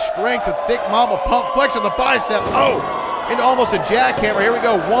 Look at the strength of Thick Mama Pump. Flexing the bicep. Oh, into almost a jackhammer. Here we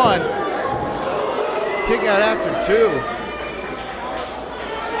go. 1. Kick out after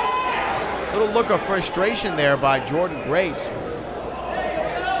 2. Little look of frustration there by Jordynee Grace.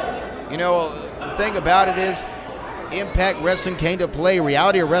 You know, the thing about it is, Impact Wrestling came to play.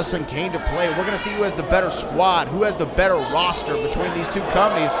 Reality of Wrestling came to play. We're going to see who has the better squad, who has the better roster between these two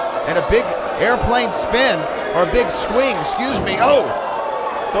companies. And a big airplane spin, or a big swing, excuse me. Oh!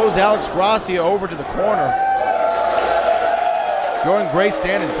 Throws Alex Gracia over to the corner. Jordynee Grace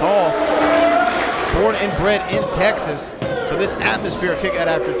standing tall. Born and bred in Texas. So this atmosphere, kick out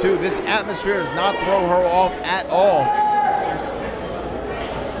after 2. This atmosphere does not throw her off at all.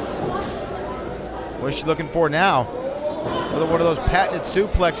 What is she looking for now? Another one of those patented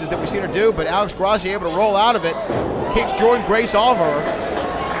suplexes that we've seen her do, but Alex Gracia able to roll out of it. Kicks Jordynee Grace off her.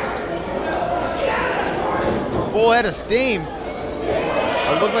 Full head of steam.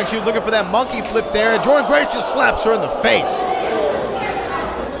 It looked like she was looking for that monkey flip there, and Jordynee Grace just slaps her in the face.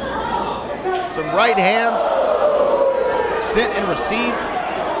 Some right hands sent and received.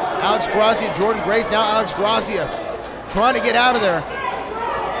 Alex Gracia, Jordynee Grace. Now Alex Gracia trying to get out of there.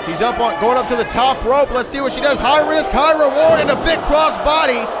 She's up on, going up to the top rope. Let's see what she does. High risk, high reward, and a big cross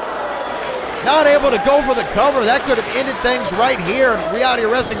body. Not able to go for the cover. That could have ended things right here. Reality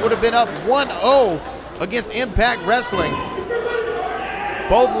Wrestling would have been up 1-0 against Impact Wrestling.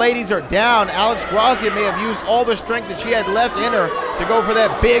 Both ladies are down. Alex Gracia may have used all the strength that she had left in her to go for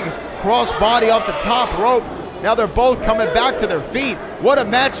that big cross body off the top rope. Now they're both coming back to their feet. What a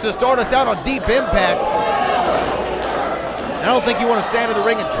match to start us out on Deep Impact. I don't think you want to stand in the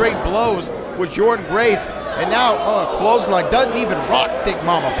ring and trade blows with Jordynee Grace. And now, clothesline doesn't even rock Thick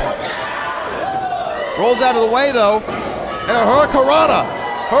Mama Pump. Rolls out of the way though, and a Hurricanrana.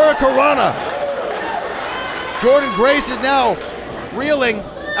 Jordynee Grace is now reeling.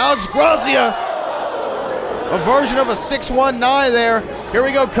 Alex Gracia, a version of a 619 there. Here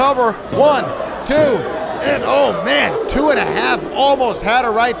we go, cover. 1, 2, and oh man, 2.5. Almost had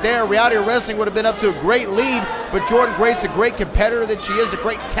her right there. Reality Wrestling would have been up to a great lead, but Jordynee Grace, the great competitor that she is, the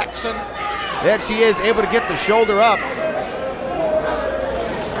great Texan that she is, able to get the shoulder up.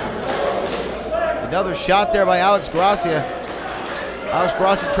 Another shot there by Alex Gracia. Alex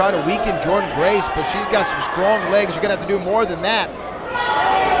Gracia trying to weaken Jordynee Grace, but she's got some strong legs. You're going to have to do more than that.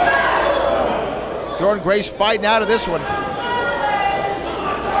 Jordynee Grace fighting out of this one.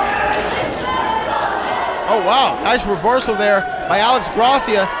 Oh, wow. Nice reversal there by Alex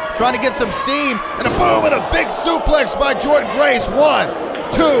Gracia, trying to get some steam. And a boom and a big suplex by Jordynee Grace. 1,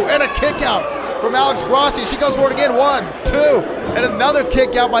 2, and a kick out from Alex Gracia. She goes for it again. 1, 2, and another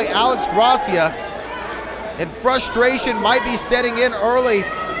kick out by Alex Gracia. And frustration might be setting in early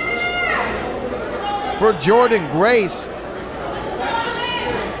for Jordynee Grace.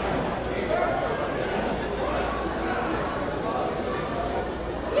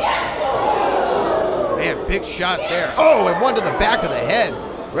 Man, big shot there. Oh, and one to the back of the head.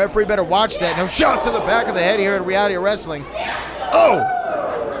 Referee better watch that. No shots to the back of the head here in Reality Wrestling. Oh!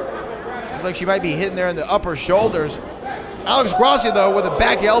 Looks like she might be hitting there in the upper shoulders. Alex Gracia, though, with a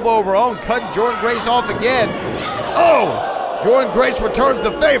back elbow of her own, cutting Jordynee Grace off again. Oh! Jordynee Grace returns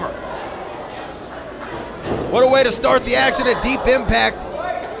the favor. What a way to start the action at Deep Impact.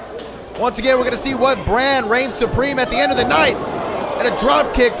 Once again, we're going to see what brand reigns supreme at the end of the night. And a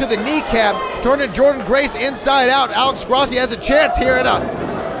drop kick to the kneecap, turning Jordynee Grace inside out. Alex Gracia has a chance here, and a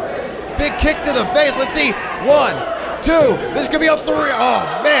big kick to the face. Let's see. 1, 2. This could be a 3.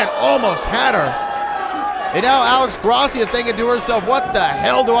 Oh, man, almost had her. And now Alex Gracia thinking to herself, what the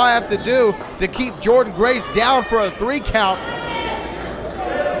hell do I have to do to keep Jordynee Grace down for a 3 count?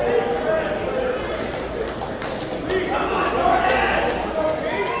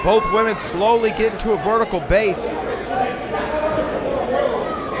 Both women slowly get into a vertical base.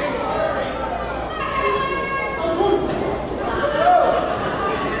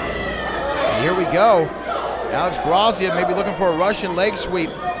 And here we go. Alex Gracia maybe looking for a Russian leg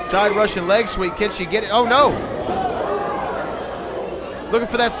sweep. Side Russian leg sweep. Can she get it? Oh, no. Looking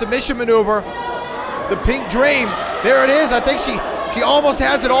for that submission maneuver. The Pink Dream. There it is. I think she almost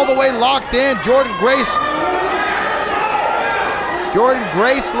has it all the way locked in. Jordynee Grace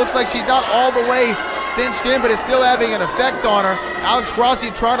looks like she's not all the way cinched in, but it's still having an effect on her. Alex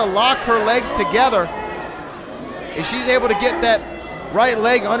Gracia trying to lock her legs together. If she's able to get that right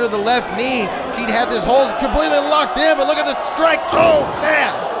leg under the left knee, she'd have this hold completely locked in, but look at the strike. Oh,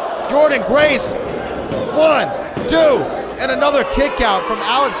 man. Jordynee Grace, 1, 2, and another kick out from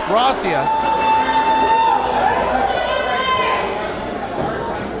Alex Gracia.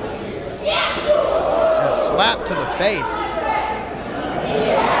 And a slap to the face.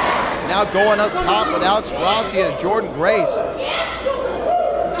 And now going up top with Alex Gracia is Jordynee Grace.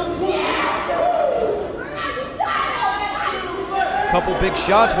 Couple big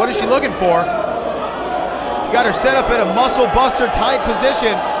shots. What is she looking for? She got her set up in a muscle buster type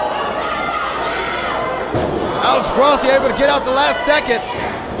position. Alex Gracia able to get out the last second.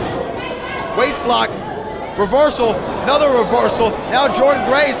 Waist lock. Reversal. Another reversal. Now Jordynee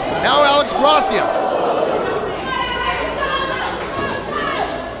Grace. Now Alex Gracia.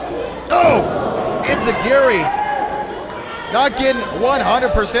 Oh! Enziguri. Not getting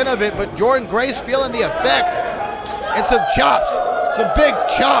 100% of it, but Jordynee Grace feeling the effects. And some chops. Some big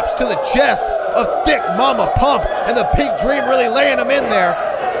chops to the chest of Thick Mama Pump, and the Pink Dream really laying them in there.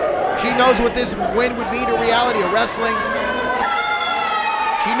 She knows what this win would mean to Reality Wrestling.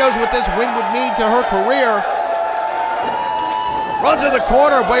 She knows what this win would mean to her career. Runs to the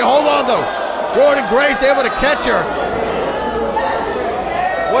corner, but hold on though. Jordynee Grace able to catch her.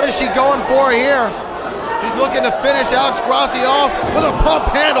 What is she going for here? She's looking to finish Alex Gracia off with a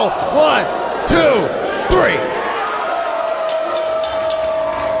pump handle. 1, 2, 3.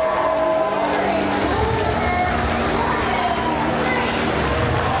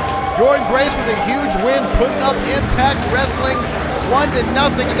 Jordynee Grace with a huge win, putting up Impact Wrestling 1-0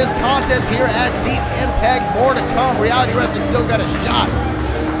 in this contest here at Deep Impact. More to come. Reality Wrestling still got a shot.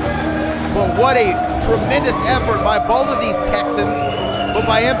 But what a tremendous effort by both of these Texans. But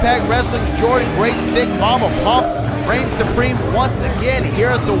by Impact Wrestling's Jordynee Grace, Thick Mama Pump reigns supreme once again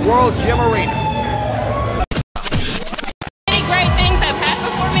here at the World Gym Arena. Many great things have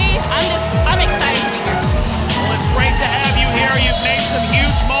happened for me. I'm excited to be here. Well, it's great to have you here. You've made some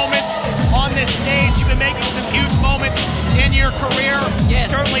huge moments on this stage. You've been making some huge moments in your career. Yes.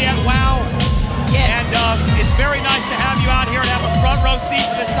 Certainly at WOW. Yes. And it's very nice to have you out here and have a front row seat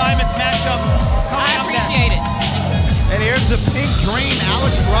for this Diamonds matchup coming I up appreciate next. it. And here's the Pink Dream,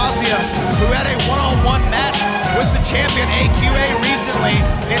 Alex Gracia, who had a one-on-one match with the champion AQA recently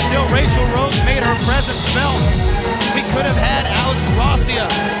until Raychell Rose made her presence felt. We could have had Alex Gracia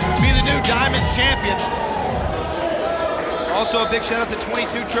be the new Diamonds champion. Also a big shout out to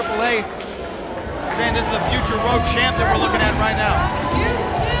 22 AAA, saying this is a future Road champ that we're looking at right now.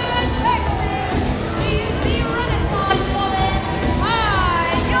 Houston, Texas. She's the Renaissance woman,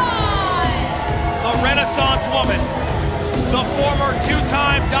 Hyan. The Renaissance woman, the former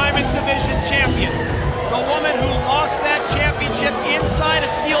two-time Diamonds Division champion, the woman who lost that championship inside a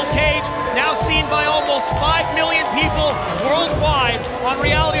steel cage, now seen by almost 5 million people worldwide on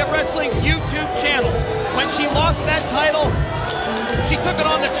Reality of Wrestling's YouTube channel. When she lost that title, she took it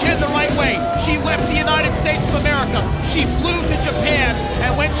on the chin the right way. She left the United States of America. She flew to Japan,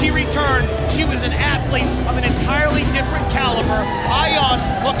 and when she returned, she was an athlete of an entirely different caliber. Hyan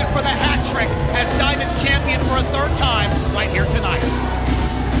looking for the hat trick as Diamonds champion for a third time right here tonight.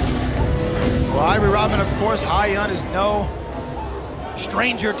 Well, Ivory Rodman, of course, Hyan is no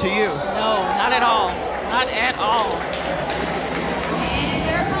stranger to you. No, not at all. Not at all.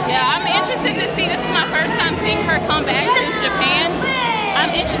 Yeah, I'm interested to see. This is my first time seeing her come back since Japan.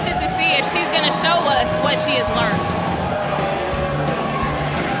 I'm interested to see if she's going to show us what she has learned.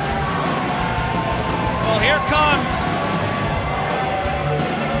 Well, here comes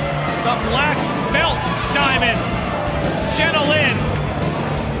the black belt Diamond, Jenna Lynn,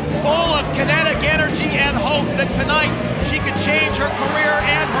 full of kinetic energy and hope that tonight she could change her career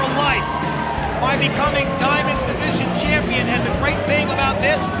and her life by becoming Diamonds Division champion. And the great thing about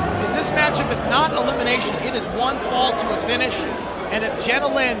this is this matchup is not elimination. It is one fall to a finish. And if Jenna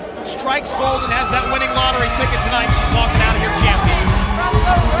Lynn strikes gold and has that winning lottery ticket tonight, she's walking out of here champion. From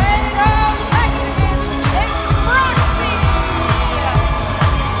the Laredo, Texas, it's Rok-C.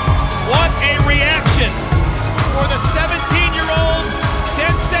 What a reaction for the 17-year-old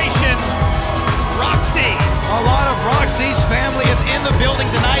sensation, Rok-C. A lot of Rok-C's family is in the building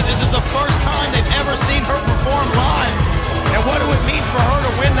tonight. This is the first time they've ever seen her perform live. And what it would mean for her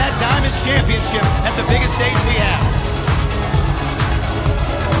to win that Diamonds Championship at the biggest stage we have.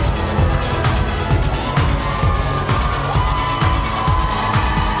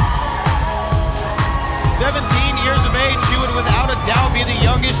 17 years of age, she would without a doubt be the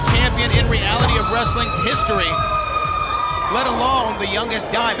youngest champion in Reality of Wrestling's history, let alone the youngest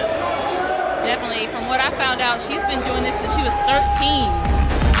Diamond. Definitely. From what I found out, she's been doing this since she was 13.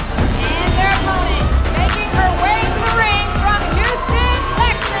 And their opponent, making her way to the ring from Houston,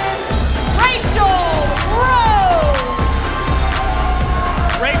 Texas, Raychell Rose.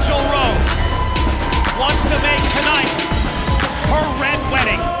 Raychell Rose wants to make tonight her red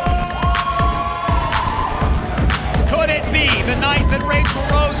wedding. Could it be the night that Raychell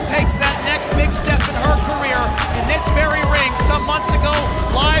Rose takes that next big step in her career? In this very ring, some months ago,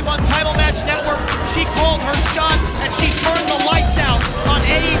 live on Title Match Network, she called her shot and she turned the lights out on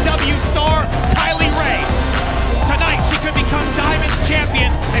AEW star Kylie Ray. Tonight, she could become Diamonds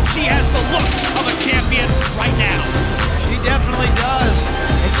champion, and she has the look of a champion right now. She definitely does.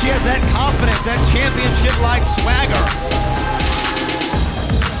 And she has that confidence, that championship-like swagger.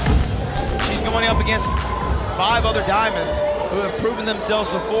 She's going up against 5 other Diamonds who have proven themselves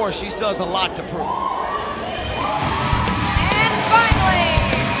before. She still has a lot to prove. And finally,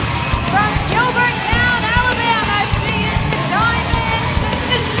 from Gilbertown, Alabama, she is the Diamond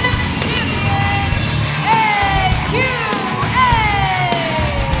Division champion, AQA.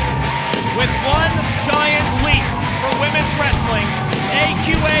 With one giant leap for women's wrestling,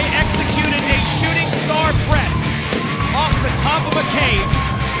 AQA executed a shooting star press off the top of a cage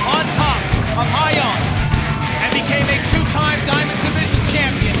on top of Hyan and became a 2-time Diamonds Division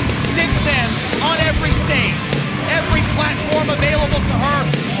champion. Since then, on every stage, every platform available to her,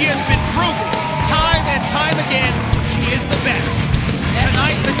 she she has been proving time and time again she is the best.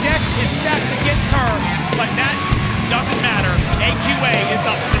 Tonight the deck is stacked against her, but that doesn't matter. AQA is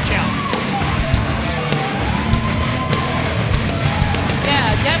up for the challenge.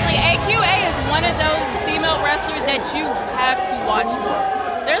 Yeah, definitely. AQA is one of those female wrestlers that you have to watch for.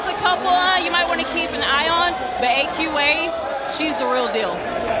 There's a couple you might want to keep an eye on, but AQA, she's the real deal.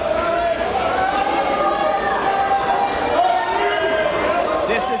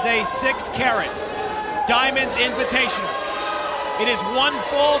 This is a 6-carat Diamonds Invitational. It is 1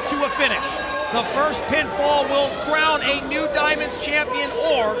 fall to a finish. The first pinfall will crown a new Diamonds champion,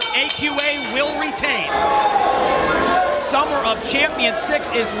 or AQA will retain. Summer of Champions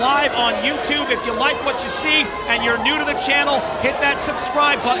 6 is live on YouTube. If you like what you see and you're new to the channel, hit that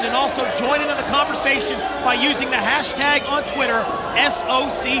subscribe button and also join in the conversation by using the hashtag on Twitter,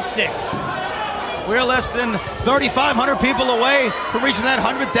 SOC6. We're less than 3,500 people away from reaching that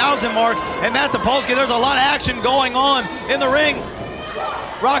 100,000 mark. And Matt Topolsky, there's a lot of action going on in the ring.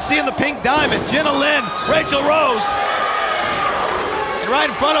 Rok-C in the pink diamond, Jenna Lynn, Raychell Rose. And right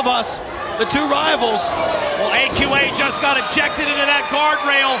in front of us, the two rivals. Well, AQA just got ejected into that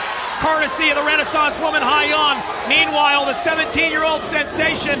guardrail, courtesy of the Renaissance woman, Hyan. Meanwhile, the 17-year-old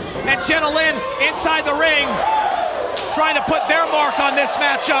sensation and Jenna Lynn inside the ring, trying to put their mark on this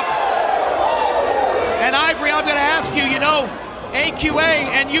matchup. And Ivory, I'm going to ask you, you know, AQA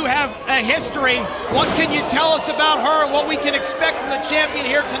and you have a history. What can you tell us about her and what we can expect from the champion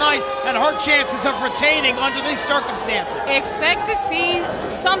here tonight and her chances of retaining under these circumstances? Expect to see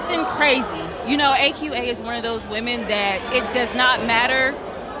something crazy. You know, AQA is one of those women that it does not matter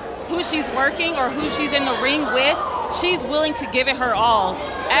who she's working or who she's in the ring with. She's willing to give it her all,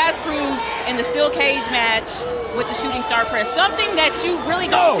 as proved in the steel cage match with the shooting star press. Something that you really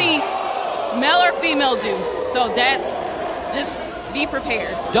don't see male or female do. So that's just be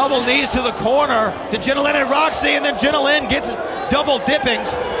prepared. Double knees to the corner to Jenna Lynn and Rok-C, and then Jenna Lynn gets double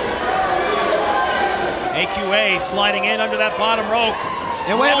dippings. AQA sliding in under that bottom rope.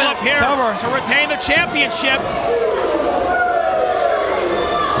 And wait a minute, up here cover to retain the championship.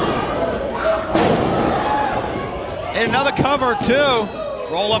 And another cover too.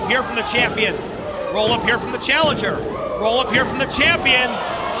 Roll up here from the champion. Roll up here from the challenger. Roll up here from the champion.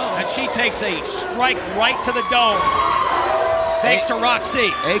 And she takes a strike right to the dome. Thanks to Rok-C.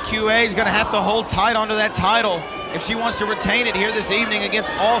 AQA is going to have to hold tight onto that title if she wants to retain it here this evening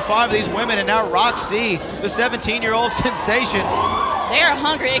against all 5 of these women. And now Rok-C, the 17-year-old sensation. They are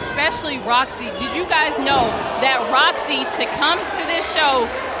hungry, especially Rok-C. Did you guys know that Rok-C, to come to this show,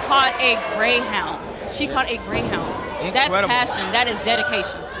 caught a greyhound? She caught a greyhound. Incredible. That's passion. That is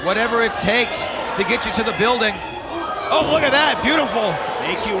dedication. Whatever it takes to get you to the building. Oh, look at that. Beautiful.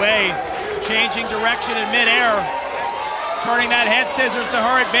 AQA changing direction in midair, turning that head scissors to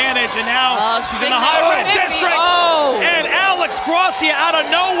her advantage, and now she's in the highway district. And Alex Gracia out of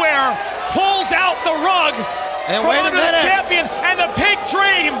nowhere pulls out the rug and from under the champion, and the pink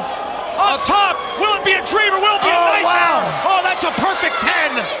dream up top. Will it be a dream or will it be a nightmare? Wow. Oh, that's a perfect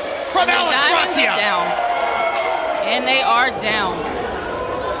 10 from Alex Gracia. Down. And they are down.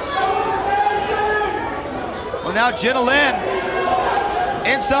 Well, now Jenna Lynn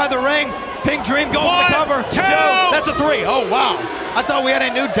inside the ring. Pink Dream going for the cover. 2. That's a 3. Oh, wow. I thought we had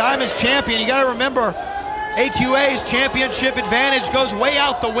a new Diamonds champion. You got to remember, AQA's championship advantage goes way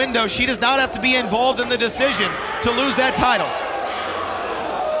out the window. She does not have to be involved in the decision to lose that title.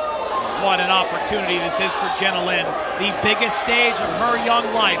 What an opportunity this is for Jenna Lynn. The biggest stage of her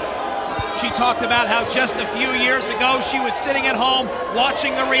young life. She talked about how just a few years ago she was sitting at home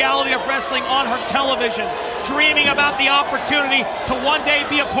watching the reality of wrestling on her television, dreaming about the opportunity to one day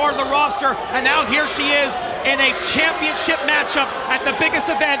be a part of the roster, and now here she is in a championship matchup at the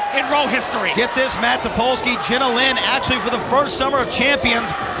biggest event in Raw history. Get this, Matt Topolsky, Jenna Lynn actually for the first Summer of Champions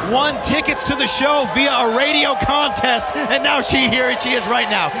won tickets to the show via a radio contest, and now here she is right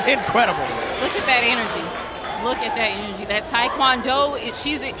now. Incredible. Look at that energy. Look at that energy. That Taekwondo,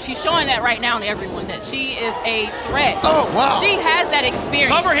 she's showing that right now to everyone, that she is a threat. Oh, wow. She has that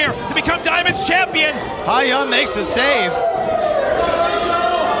experience. Cover here to become Diamonds champion. Hyan makes the save.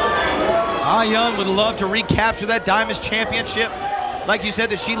 Hyan would love to recapture that Diamonds championship. Like you said,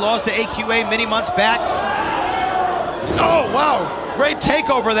 that she lost to AQA many months back. Oh, wow. Great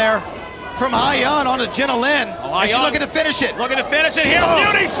takeover there from Hyan onto Jenna Lynn. Oh, she's looking to finish it. Looking to finish it here. Oh.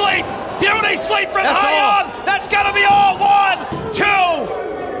 Beauty sleep. Beauty sleep from Hyan. That's got to be all. 1, 2.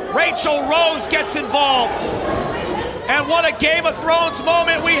 Raychell Rose gets involved. And what a Game of Thrones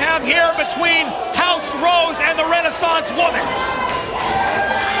moment we have here between House Rose and the Renaissance woman.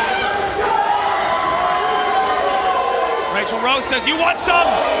 Raychell Rose says, "You want some?"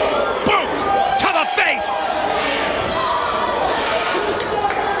 Boot to the face.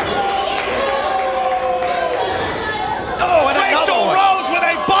 Oh, and Raychell Rose with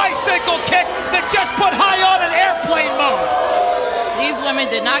a bicycle kick that just put Hyan in airplane mode. These women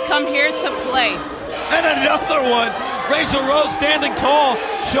did not come here to play. And another one. Raychell Rose standing tall,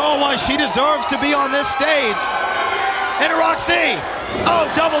 showing why she deserves to be on this stage. And Rok-C. Oh,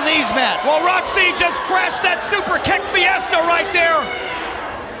 double knees, Matt. Well, Rok-C just crashed that super kick fiesta right there.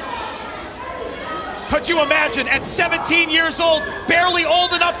 Could you imagine, at 17 years old, barely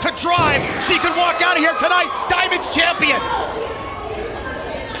old enough to drive, she could walk out of here tonight, Diamonds champion.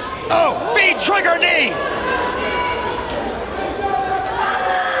 Oh, V-trigger knee.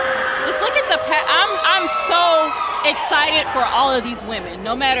 Let's look at the I'm so excited for all of these women.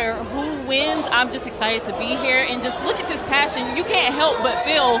 No matter who wins, I'm just excited to be here and just look at this passion. You can't help but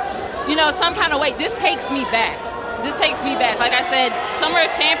feel, you know, some kind of way. This takes me back. This takes me back. Like I said, Summer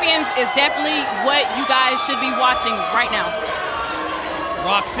of Champions is definitely what you guys should be watching right now.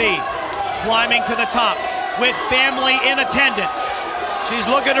 Rok-C climbing to the top with family in attendance. She's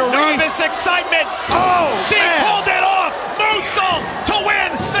looking to nervous excitement. Oh, she pulled it off. Moonsault to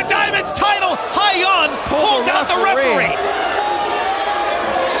win the Diamonds title. Hyan pulls out the referee.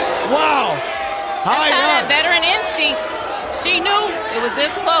 Wow. That's that veteran instinct. She knew it was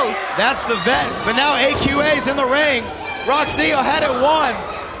this close. That's the vet. But now AQA's in the ring. Rok-C had it won.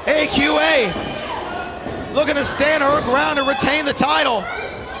 AQA looking to stand her ground and retain the title.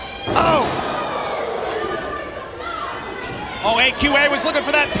 Oh. Oh, AQA was looking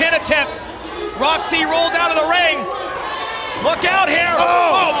for that pin attempt. Rok-C rolled out of the ring. Look out here.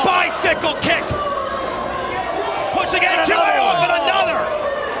 Oh, bicycle kick. Pushing AQA off at another.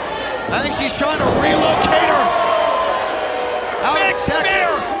 I think she's trying to relocate her.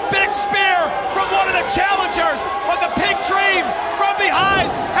 Big spear from one of the challengers, but the pink dream from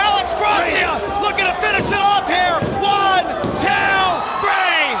behind. Alex Gracia looking to finish it off here. 1, 2,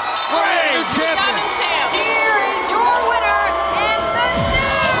 3. Here is your winner and the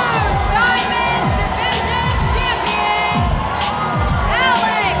new Diamonds Division Champion,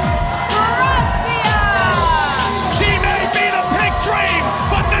 Alex Gracia. She may be the pink dream,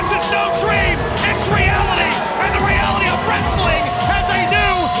 but this is no dream. It's reality, and the reality of wrestling has a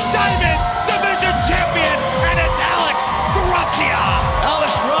new Diamonds Division Champion, and it's Alex Gracia.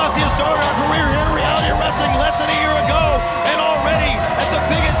 Alex Gracia started her career here in reality wrestling less than a year ago, and already at the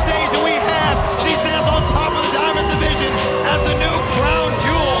biggest stage that we have, she stands on top of the Diamonds Division as the new crown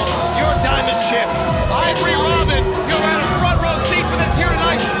jewel, your Diamonds champion. I agree, Robin. You were at a front row seat for this here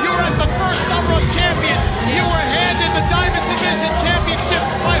tonight. You were at the first Summer of Champions. You were handed the Diamonds Division Championship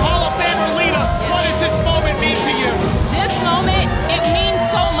by Hall of Famer Lita. What does this moment mean to you? This moment, it means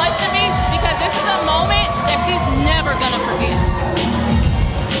so much to me because this is a moment that she's never gonna forget.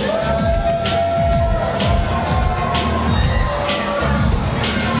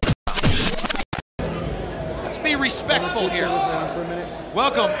 Let's be respectful here.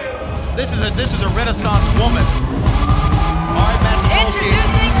 Welcome. This is a Renaissance woman. All right, Matt.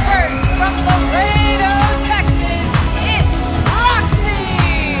 Introducing first from Laredo, Texas, it's Rok-C.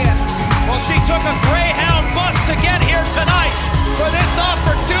 Well, she took a Greyhound bus to get here tonight for this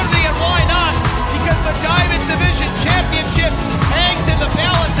opportunity, and why not? Because the Diamonds Division Championship hangs in the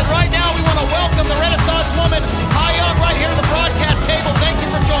balance, and right now we want to welcome the Renaissance woman, Hyan, right here at the broadcast table. Thank you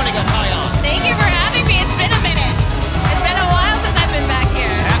for joining us, Hyan. Thank you for having me. It's been a minute. It's been a while since I've been back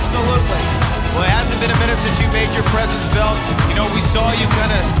here. Absolutely. Well, it hasn't been a minute since you made your presence felt. You know, we saw you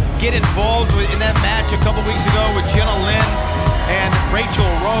kind of get involved in that match a couple weeks ago with Jenna, Lynn, and Raychell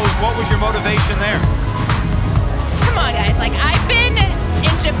Rose. What was your motivation there? Come on, guys. Like, I've been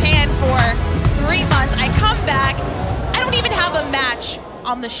in Japan for 3 months. I come back. I don't even have a match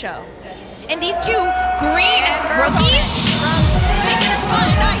on the show. And these two green rookies taking a spot,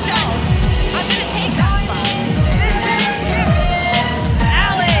 and I don't. I'm going to take that spot. Division Champion,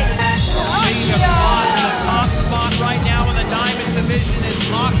 Alex Speaking of spots, the top spot right now in the Diamonds Division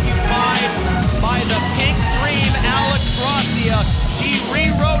is occupied by the pink dream, Alex Gracia. She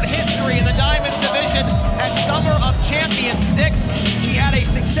rewrote history in the Diamonds Division at Summer of Champions 6. She had a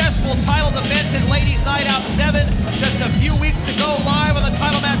successful title defense at Ladies Night Out 7 just a few weeks ago live on the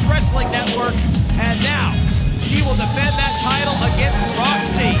Title Match Wrestling Network. And now, she will defend that title against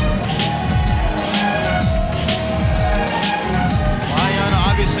Rok-C. Hyan,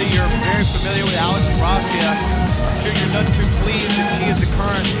 obviously you're very familiar with Alex Gracia. I'm sure you're none too pleased that she is the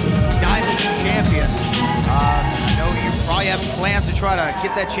current Diamonds champion. You know, you probably have plans to try to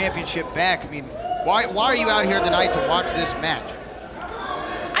get that championship back. I mean, why are you out here tonight to watch this match?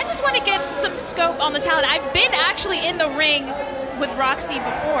 I just want want to get some scope on the talent. I've been actually in the ring with Rok-C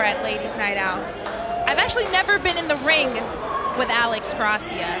before at Ladies Night Out. I've actually never been in the ring with Alex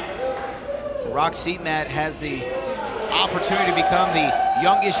Gracia. Rok-C, Matt, has the opportunity to become the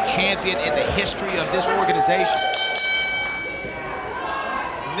youngest champion in the history of this organization.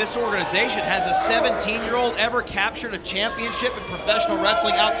 And this organization has a 17-year-old ever captured a championship in professional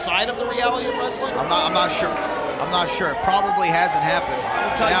wrestling outside of the reality of wrestling? I'm not sure. I'm not sure. It probably hasn't happened.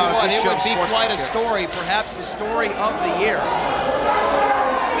 I'll tell you what, it would be quite a story, perhaps the story of the year.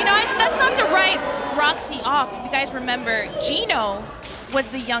 You know, that's not to write Rok-C off. If you guys remember, Gino was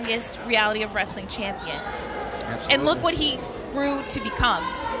the youngest reality of wrestling champion. Absolutely. And look what he grew to become.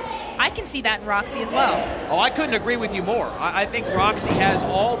 I can see that in Rok-C as well. Oh, I couldn't agree with you more. I think Rok-C has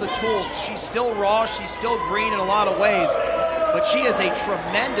all the tools. She's still raw, she's still green in a lot of ways, but she is a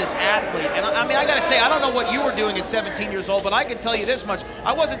tremendous athlete. And I mean, I gotta say, I don't know what you were doing at 17 years old, but I can tell you this much.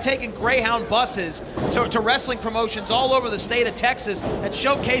 I wasn't taking Greyhound buses to wrestling promotions all over the state of Texas and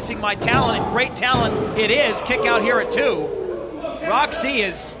showcasing my talent, and great talent it is. Kick out here at 2. Rok-C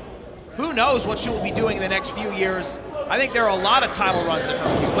is, who knows what she will be doing in the next few years. I think there are a lot of title runs in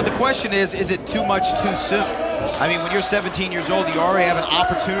her future. But the question is it too much too soon? I mean, when you're 17 years old, you already have an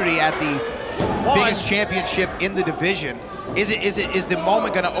opportunity at the biggest championship in the division. Is the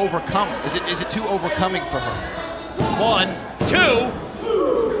moment going to overcome? Is it too overcoming for her? 1, 2.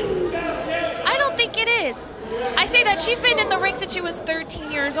 I don't think it is. I say that she's been in the ring since she was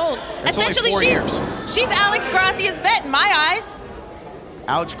 13 years old. That's essentially, only 4 years. She's Alex Gracia's vet in my eyes.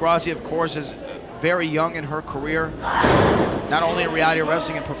 Alex Gracia, of course, is very young in her career, not only in reality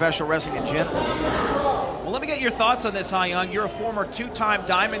wrestling and professional wrestling in general. Well, let me get your thoughts on this, Hyan. You're a former 2-time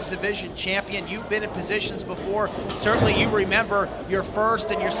Diamonds Division champion. You've been in positions before. Certainly you remember your first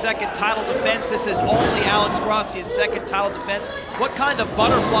and your second title defense. This is only Alex Gracia's second title defense. What kind of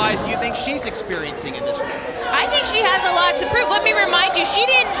butterflies do you think she's experiencing in this one? I think she has a lot to prove. Let me remind you, she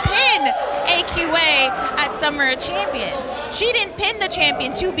didn't pin AQA at Summer of Champions. She didn't pin the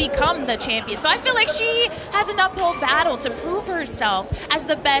champion to become the champion. So I feel like she has an uphill battle to prove herself as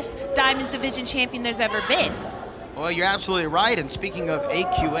the best Diamonds Division champion there's ever been. Well, you're absolutely right. And speaking of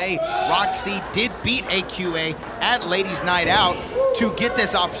AQA, Rok-C did beat AQA at Ladies Night Out to get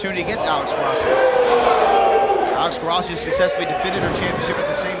this opportunity against Alex Gracia. Alex Gracia successfully defended her championship at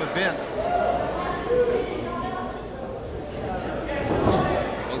the same event.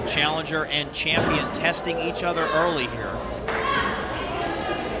 Both challenger and champion testing each other early here.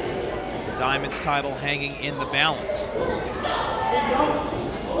 The Diamonds title hanging in the balance.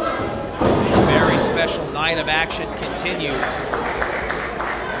 A very special night of action continues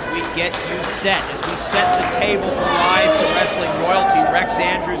as we get you set, as we set the table for Rise to Wrestling royalty. Rex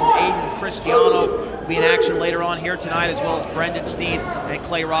Andrews and Aiden Cristiano will be in action later on here tonight, as well as Brendan Steen and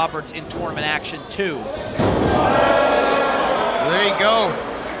Clay Roberts in tournament action 2. There you go.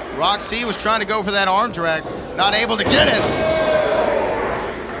 Rok-C was trying to go for that arm drag, not able to get it.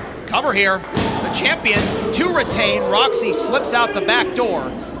 Cover here. The champion to retain. Rok-C slips out the back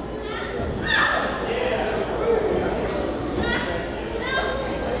door.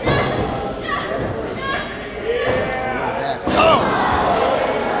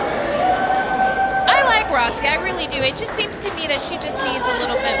 Rok-C, I really do. It just seems to me that she just needs a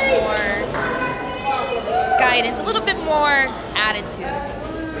little bit more guidance, a little bit more attitude.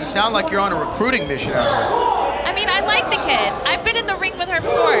 You sound like you're on a recruiting mission out here. I mean, I like the kid. I've been in the ring with her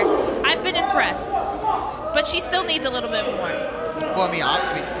before. I've been impressed. But she still needs a little bit more. Well, I mean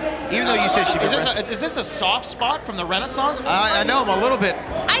even though you said she is this a soft spot from the Renaissance? I know, I'm a little bit.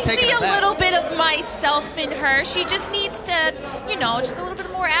 I see a little bit of myself in her. She just needs to, you know, just a little bit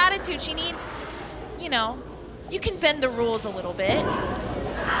more attitude. She needs, you know, you can bend the rules a little bit.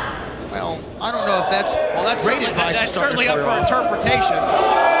 Well, I don't know if that's great advice. That's certainly up for interpretation.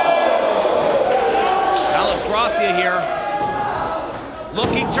 Alex Gracia here,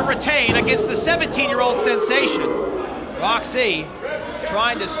 looking to retain against the 17-year-old sensation. Rok-C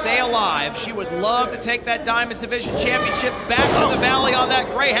trying to stay alive. She would love to take that Diamonds Division Championship back to the Valley on that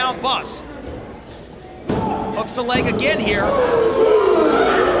Greyhound bus. Hooks the leg again here.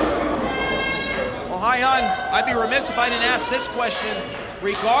 Well, Hyan, I'd be remiss if I didn't ask this question.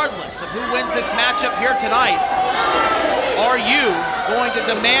 Regardless of who wins this matchup here tonight, are you going to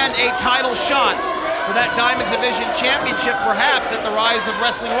demand a title shot for that Diamonds Division Championship, perhaps at the Rise of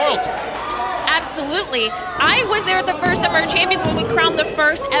Wrestling royalty? Absolutely. I was there at the first Summer of Champions when we crowned the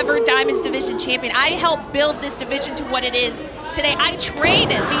first ever Diamonds Division champion. I helped build this division to what it is today. I trained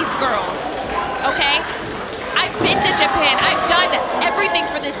these girls, okay? I've been to Japan. I've done everything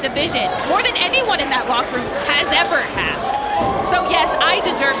for this division, more than anyone in that locker room has ever had. So yes, I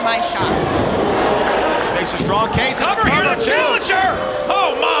deserve my shot. She makes a strong case. Cover here, the challenger!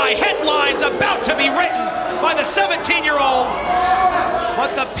 Oh my, headlines about to be written by the 17-year-old.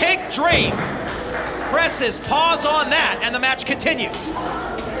 But the Pink Dream presses pause on that, and the match continues.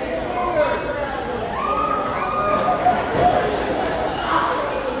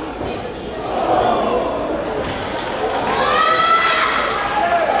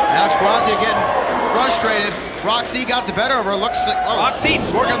 Gracia getting frustrated. Rok-C got the better of her. Looks like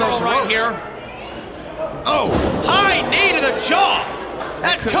Rok-C's working those right ropes here. Oh, high knee to the jaw.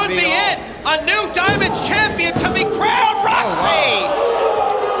 That could be it. A new Diamonds champion to be crowned, Rok-C.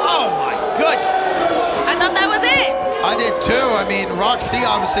 Oh my goodness. I thought that was it. I did too. I mean, Rok-C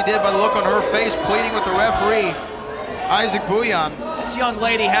obviously did by the look on her face, pleading with the referee, Isaac Hyan. This young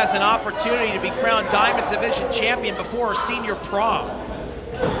lady has an opportunity to be crowned Diamonds Division champion before her senior prom.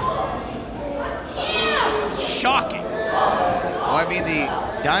 Shocking. Well, I mean, the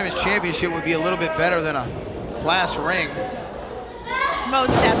Diamonds Championship would be a little bit better than a class ring.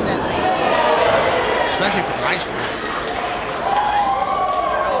 Most definitely. Especially from high school.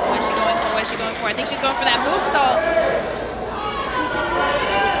 Oh, what's she going for? What is she going for? I think she's going for that moonsault.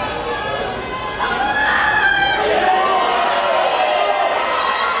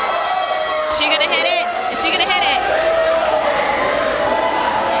 Is she gonna hit it? Is she gonna hit it?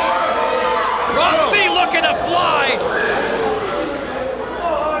 Rok-C looking to fly.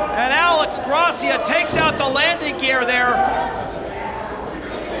 And Gracia takes out the landing gear there.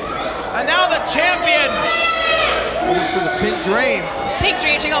 And now the champion. Going for the Pink Dream. Pink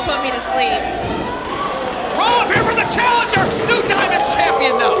Dream, she's gonna put me to sleep. Roll up here for the challenger. New Diamonds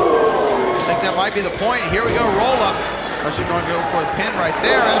champion now. I think that might be the point. Here we go, roll up. She's going to go for the pin right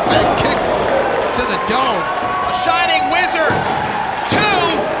there, and a big kick to the dome. A shining wizard. 2,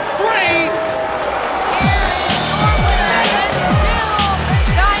 3.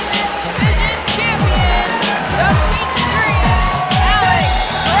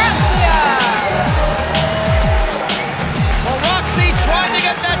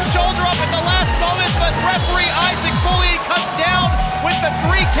 The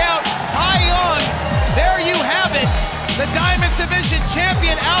 3 count, Hyan. There you have it. The Diamonds Division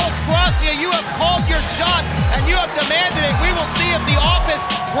champion, Gracia, you have called your shot and you have demanded it. We will see if the office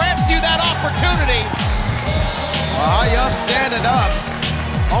grants you that opportunity. Well, Hyan standing up.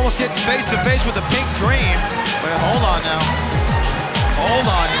 Almost getting face to face with the Pink Dream. Wait, hold on now. Hold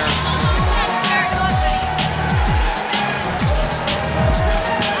on here.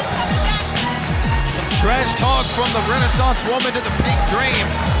 Trash talk from the Renaissance woman to the Pink Dream.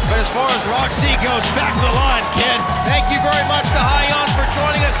 But as far as Rok-C goes, back to the line, kid. Thank you very much to Hyan for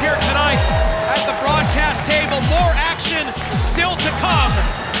joining us here tonight at the broadcast table. More action still to come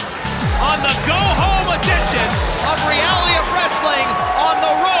on the go-home edition of Reality of Wrestling on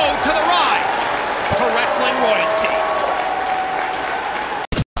the road to the rise to wrestling royalty.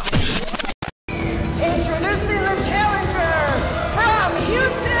 Introducing the challenger from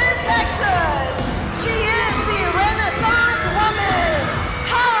Houston, Texas. She is the Renaissance woman,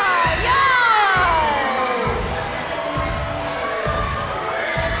 Hyan!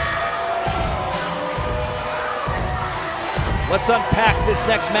 Let's unpack this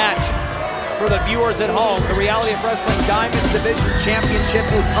next match for the viewers at home. The Reality of Wrestling Diamonds Division Championship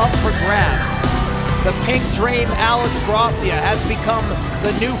is up for grabs. The Pink Dream, Gracia, has become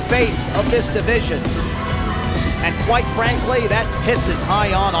the new face of this division. And quite frankly, that pisses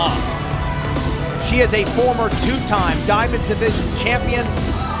Hyan off. She is a former 2-time Diamonds Division champion.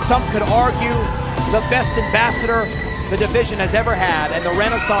 Some could argue the best ambassador the division has ever had, and the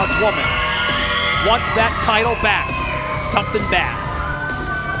Renaissance woman wants that title back. Something bad.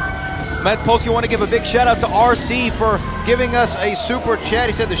 Matt Polsky, want to give a big shout out to RC for giving us a super chat.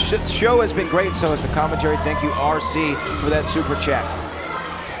 He said the show has been great, so has the commentary. Thank you, RC, for that super chat.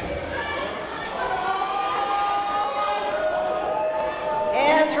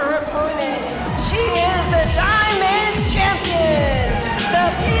 And her opponent, she is the Diamonds champion,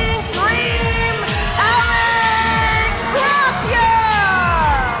 the Pink Dream,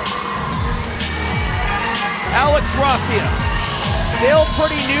 Gracia. Still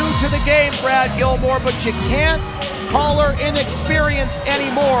pretty new to the game, Brad Gilmore, but you can't call her inexperienced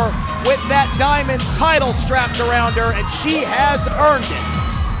anymore with that Diamonds title strapped around her, and she has earned it.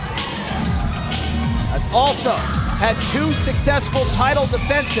 Has also had 2 successful title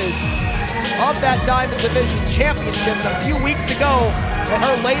defenses of that Diamonds Division Championship, and a few weeks ago, in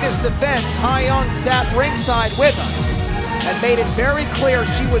her latest defense, Hyan sat ringside with us and made it very clear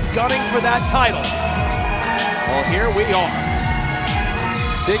she was gunning for that title. Well, here we are.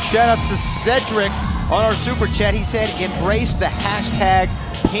 Big shout out to Cedric On our super chat, he said, embrace the hashtag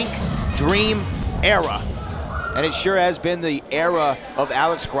Pink Dream era. And it sure has been the era of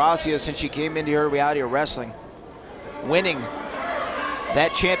Alex Gracia since she came into her reality of wrestling, winning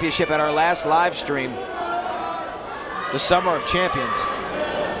that championship at our last live stream, the Summer of Champions.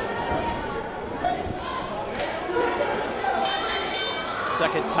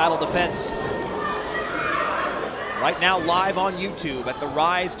 Second title defense. Right now live on YouTube at the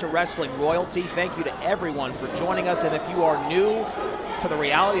Rise to Wrestling Royalty. Thank you to everyone for joining us. And if you are new to the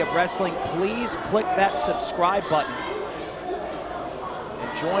reality of wrestling, please click that subscribe button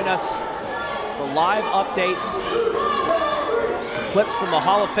and join us for live updates, clips from the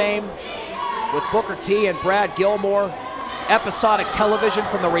Hall of Fame with Booker T and Brad Gilmore, episodic television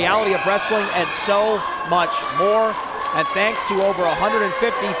from the reality of wrestling, and so much more. And thanks to over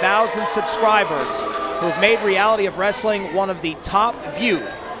 150,000 subscribers who've made reality of wrestling one of the top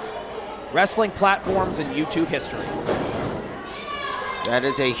viewed wrestling platforms in YouTube history. That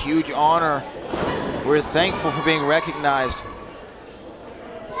is a huge honor. We're thankful for being recognized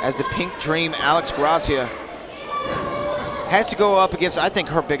as the Pink Dream. Alex Gracia has to go up against, I think,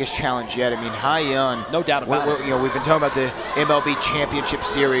 her biggest challenge yet. I mean, Hyan. No doubt about it. You know, we've been talking about the MLB Championship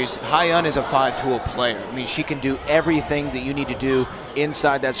Series. Hyan is a 5-tool player. I mean, she can do everything that you need to do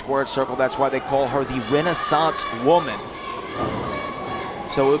inside that squared circle. That's why they call her the Renaissance Woman.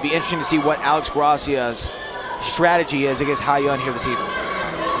 So it would be interesting to see what Alex Gracia's strategy is against Hyan here this evening.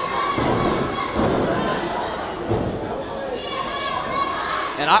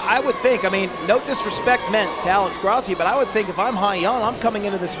 And I would think, I mean, no disrespect meant to Alex Gracia, but I would think if I'm Hyan, I'm coming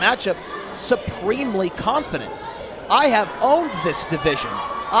into this matchup supremely confident. I have owned this division.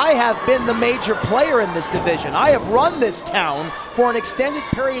 I have been the major player in this division. I have run this town for an extended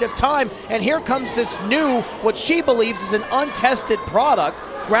period of time, and here comes this new, what she believes is an untested product,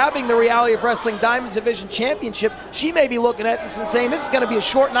 grabbing the Reality of Wrestling Diamonds Division Championship. She may be looking at this and saying, this is going to be a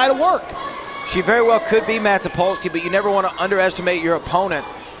short night of work. She very well could be, Matt Topolsky, but you never want to underestimate your opponent.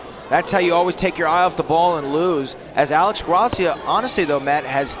 That's how you always take your eye off the ball and lose. As Alex Gracia, honestly though, Matt,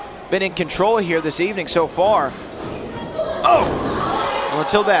 has been in control here this evening so far. Oh! Well,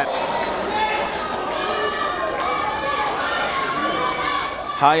 until that.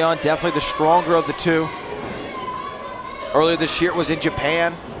 Hyan, definitely the stronger of the two. Earlier this year it was in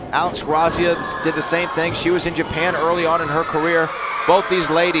Japan. Alex Gracia did the same thing. She was in Japan early on in her career. Both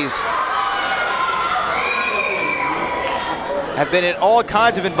these ladies have been in all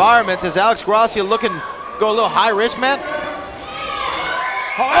kinds of environments. As Alex Gracia looking go a little high risk, man.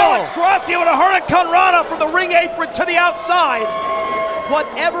 Alex Gracia with a Hurricane Rana from the ring apron to the outside.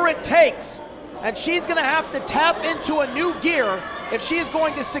 Whatever it takes. And she's going to have to tap into a new gear if she is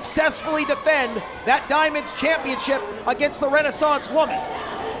going to successfully defend that Diamonds Championship against the Renaissance Woman.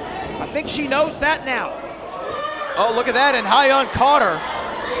 I think she knows that now. Oh, look at that, and Hyan caught her.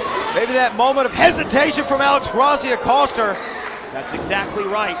 Maybe that moment of hesitation from Alex Gracia cost her. That's exactly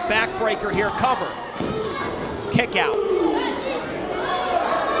right. Backbreaker here, cover. Kick out.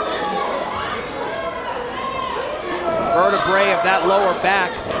 Vertebrae of that lower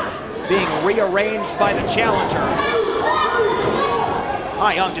back being rearranged by the challenger.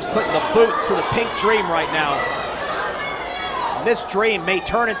 Hyan just putting the boots to the Pink Dream right now. And this dream may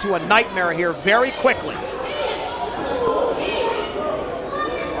turn into a nightmare here very quickly.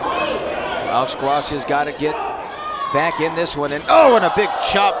 Alex Gracia's got to get back in this one, and oh, and a big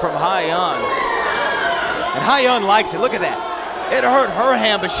chop from Hyan. And Hyan likes it. Look at that. It hurt her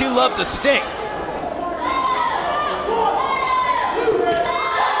hand, but she loved the sting.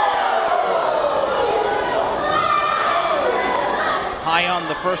 Hyan,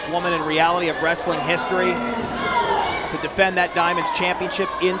 the first woman in reality of wrestling history to defend that Diamonds Championship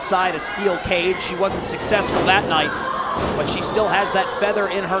inside a steel cage. She wasn't successful that night, but she still has that feather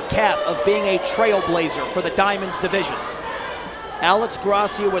in her cap of being a trailblazer for the Diamonds division. Alex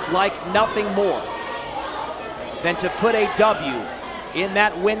Gracia would like nothing more than to put a W in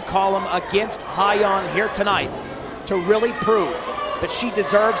that win column against Hyan here tonight to really prove that she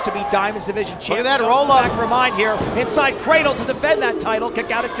deserves to be Diamonds Division champion. Look at that roll up. Back for mind here, inside cradle to defend that title,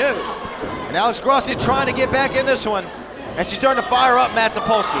 kick out at 2. And Alex Gracia trying to get back in this one, and she's starting to fire up Matt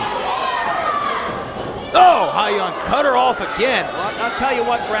Topolsky. Oh, Hyan cut her off again. Well, I'll tell you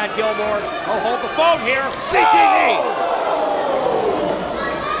what, Brad Gilmore. Oh, hold the phone here. CTE.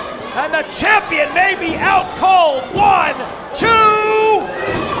 And the champion may be out cold. 1, 2.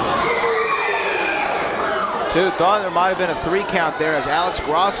 2, thought there might have been a 3 count there as Alex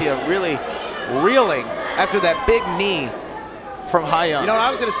Gracia really reeling after that big knee from Hyan. You know what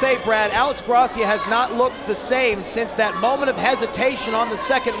I was going to say, Brad? Alex Gracia has not looked the same since that moment of hesitation on the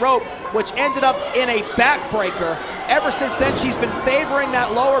second rope, which ended up in a backbreaker. Ever since then, she's been favoring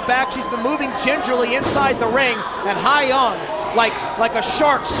that lower back. She's been moving gingerly inside the ring, and Hyan, like a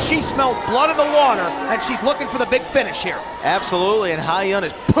shark, she smells blood in the water, and she's looking for the big finish here. Absolutely, and Hyan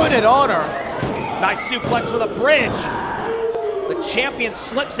has put it on her. Nice suplex with a bridge. The champion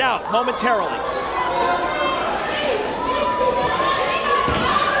slips out momentarily.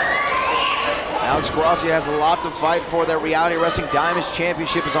 Alex Gracia has a lot to fight for. Their Reality Wrestling Diamonds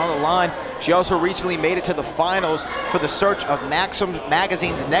Championship is on the line. She also recently made it to the finals for the search of Maxim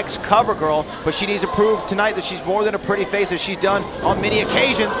Magazine's next cover girl, but she needs to prove tonight that she's more than a pretty face, as she's done on many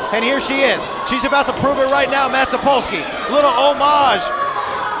occasions, and here she is. She's about to prove it right now, Matt Topolsky. Little homage.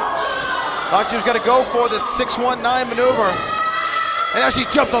 Thought she was going to go for the 619 maneuver, and now she's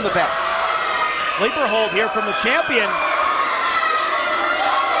jumped on the back. Sleeper hold here from the champion.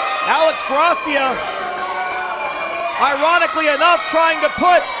 Alex Gracia, ironically enough, trying to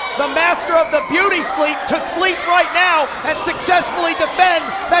put the master of the beauty sleep to sleep right now and successfully defend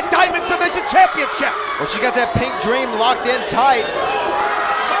that Diamonds Division Championship. Well, she got that pink dream locked in tight.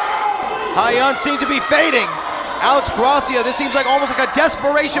 Hyan seems to be fading. Alex Gracia, this seems like almost like a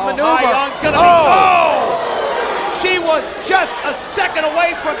desperation maneuver. Hyan's gonna be, oh! She was just a second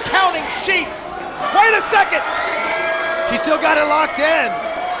away from counting sheep. Wait a second. She still got it locked in.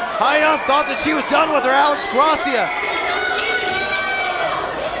 Hyan thought that she was done with her Alex Gracia.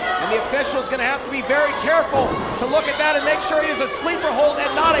 And the official's gonna have to be very careful to look at that and make sure it is a sleeper hold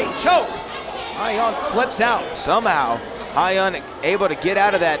and not a choke. Hyan slips out. Somehow, Hyan able to get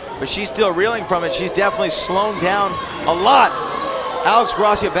out of that, but she's still reeling from it. She's definitely slowed down a lot. Alex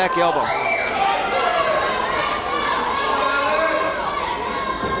Gracia back elbow.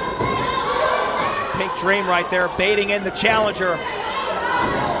 Pink dream right there, baiting in the challenger.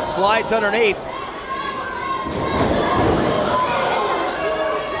 Slides underneath.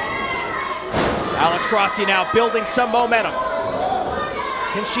 Alex Gracia now building some momentum.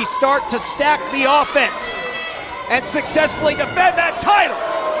 Can she start to stack the offense and successfully defend that title?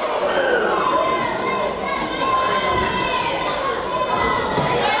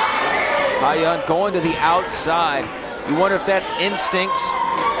 Hyan going to the outside. You wonder if that's instincts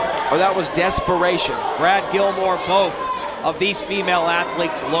or that was desperation. Brad Gilmore, both of these female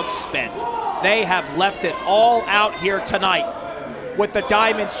athletes look spent. They have left it all out here tonight with the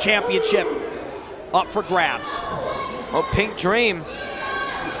Diamonds Championship up for grabs. Well, Pink Dream.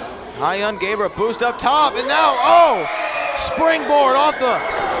 Hyan gave her a boost up top, and now, oh! Springboard off the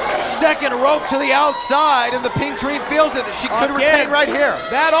second rope to the outside, and the Pink Dream feels it, that she could retain right here.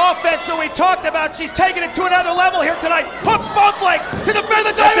 That offense that we talked about, she's taking it to another level here tonight. Hooks both legs to defend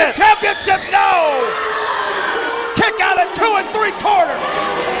the Diamonds Championship. No! Kick out at 2 3/4.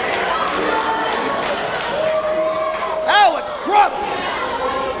 Alex Gracia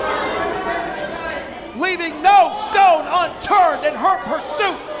leaving no stone unturned in her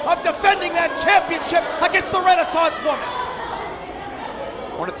pursuit of defending that championship against the Renaissance woman.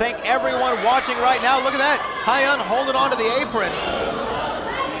 I want to thank everyone watching right now. Look at that. Hyan holding on to the apron.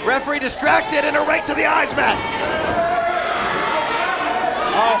 Referee distracted and a right to the eyes, Matt.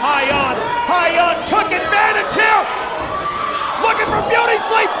 Oh, Hyan took advantage here. Looking for beauty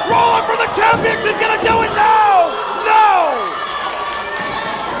sleep. Rolling for the champion. She's going to do it now. No.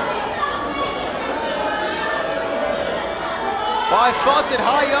 Well, I thought that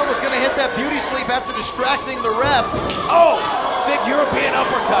Hyan was going to hit that beauty sleep after distracting the ref. Oh, big European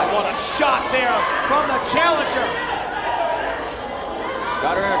uppercut. What a shot there from the challenger.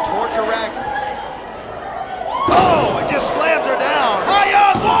 Got her in a torture rack. Oh, it just slams her down.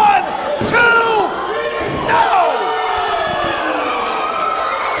 Hyan, 1, 2, no!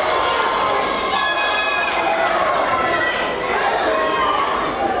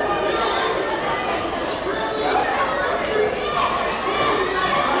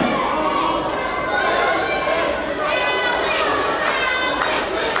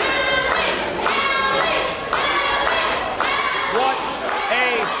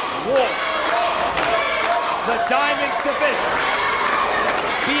 Diamonds Division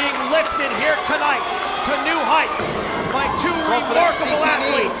being lifted here tonight to new heights by two remarkable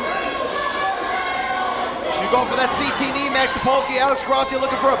athletes. She's going for that CT knee, Matt Topolsky. Alex Gracia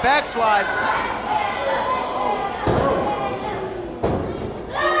looking for a backslide.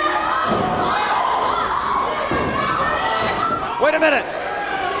 Wait a minute.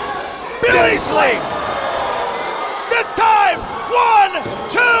 Beauty sleep. This time, 1,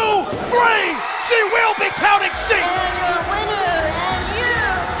 2, 3. She will be counting sheep. And your winner and you,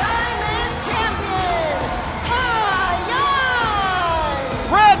 Diamonds Champion, Hyan.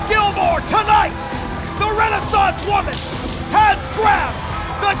 Renaissance woman has grabbed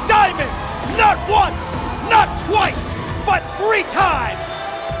the diamond not once, not twice, but 3 times.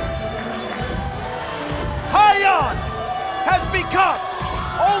 Hyan has become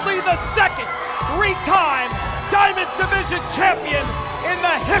only the second 3-time Diamonds Division champion in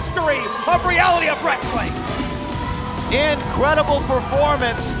the history of reality of wrestling. Incredible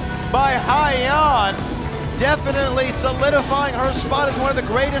performance by Hyan, definitely solidifying her spot as one of the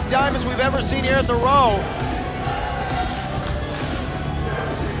greatest diamonds we've ever seen here at the Row.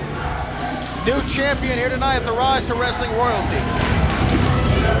 New champion here tonight at the Rise to Wrestling Royalty.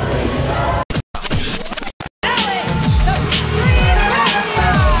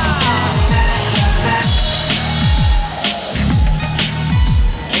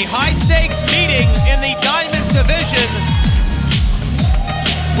 High-stakes meeting in the Diamonds division,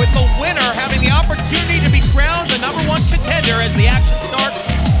 with the winner having the opportunity to be crowned the #1 contender as the action starts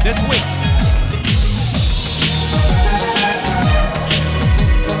this week.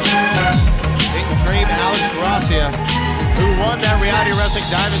 Big Dream Alex Gracia, who won that Reality Wrestling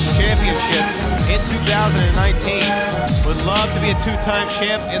Diamonds Championship in 2019, would love to be a 2-time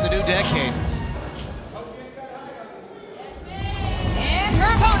champ in the new decade.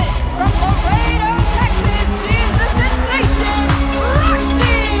 Her opponent from Laredo, Texas, she is the sensation, Rok-C!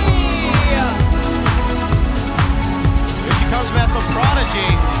 Here she comes, Matt, the prodigy,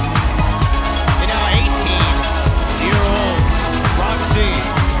 and now 18-year-old Rok-C.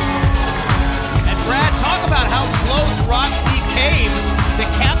 And Brad, talk about how close Rok-C came to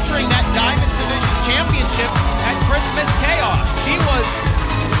capturing that Diamonds Division Championship at Christmas Chaos. He was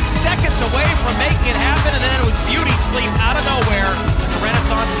seconds away from making it happen, and then it was beauty sleep out of nowhere.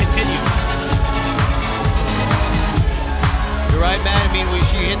 Renaissance continued. You're right, Matt. I mean, when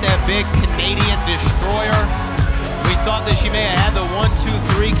she hit that big Canadian destroyer, we thought that she may have had the 1, 2,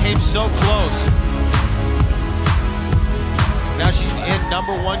 3, came so close. Now she's in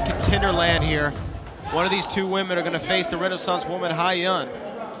 #1 contender land here. One of these 2 women are going to face the Renaissance woman, Hyan.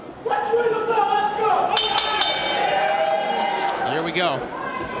 Here we go.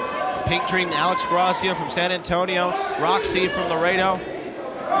 Pink Dream Alex Gracia from San Antonio, Rok-C from Laredo.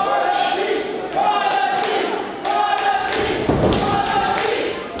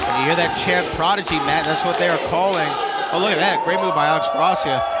 And you hear that chant, Prodigy, Matt, that's what they are calling. Oh, look at that, great move by Alex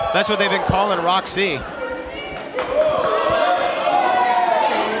Gracia. That's what they've been calling Rok-C.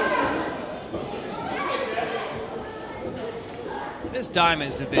 This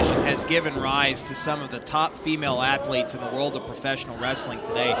Diamonds division has given rise to some of the top female athletes in the world of professional wrestling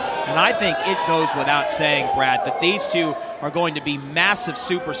today. And I think it goes without saying, Brad, that these 2 are going to be massive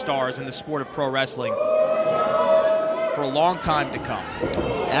superstars in the sport of pro wrestling for a long time to come.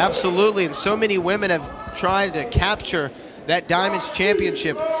 Absolutely, and so many women have tried to capture that Diamonds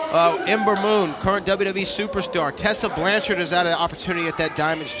Championship. Ember Moon, current WWE superstar. Tessa Blanchard has had an opportunity at that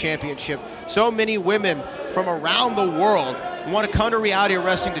Diamonds Championship. So many women from around the world want to come to reality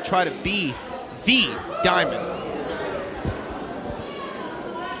wrestling to try to be the Diamond.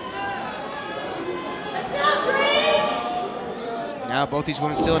 Now both these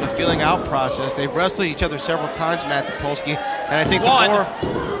women still in a feeling out process. They've wrestled each other several times, Matt Topolsky, and I think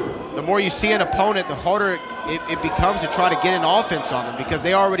the more you see an opponent, the harder it becomes to try to get an offense on them, because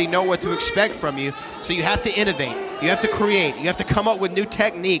they already know what to expect from you. So you have to innovate, you have to create, you have to come up with new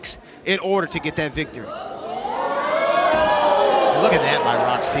techniques in order to get that victory. Look at that by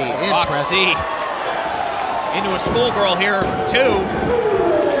Rok-C. Rok-C into a schoolgirl here, too.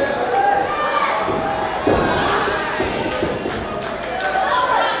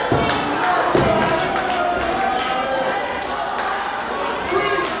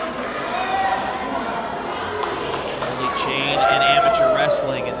 Early chain and amateur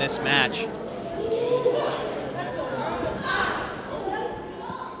wrestling in this match.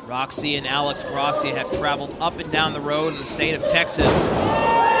 Rok-C and Alex Gracia have traveled up and down the road in the state of Texas.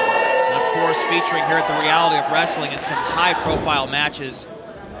 And of course, featuring here at the Reality of Wrestling in some high-profile matches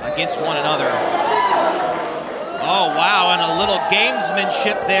against one another. Oh, wow, and a little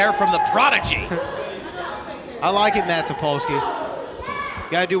gamesmanship there from the Prodigy. I like it, Matt Topolsky.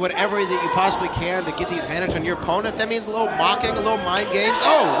 You got to do whatever that you possibly can to get the advantage on your opponent. If that means a little mocking, a little mind games.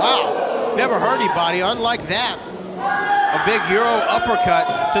 Oh, wow. Never hurt anybody. Unlike that. A big Euro uppercut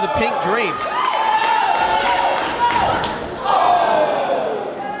to the Pink Dream.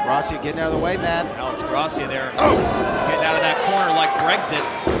 Gracia getting out of the way, Matt. Alex Gracia there. Oh! Getting out of that corner like Brexit.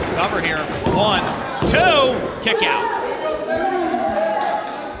 Cover here. 1, 2, kick out.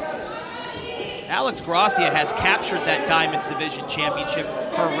 Alex Gracia has captured that Diamonds Division Championship.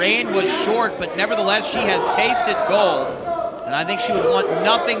 Her reign was short, but nevertheless, she has tasted gold. And I think she would want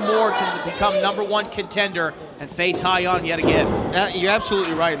nothing more to become #1 contender and face Hyan yet again. You're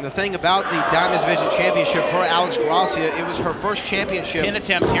absolutely right. And the thing about the Diamonds Division Championship for Alex Gracia, it was her first championship. Pin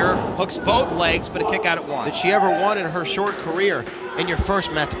attempt here, hooks both legs, but a kick out at one. That she ever won in her short career. In your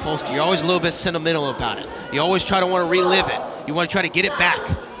first Matt Topolsky, you're always a little bit sentimental about it. You always try to want to relive it. You want to try to get it back.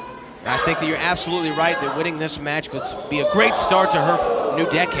 And I think that you're absolutely right that winning this match could be a great start to her new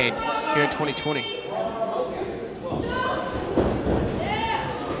decade here in 2020.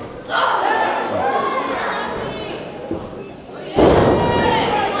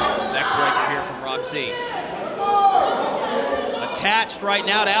 Neckbreaker here from Rok-C. Attached right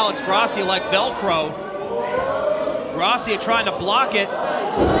now to Alex Gracia like Velcro. Gracia trying to block it.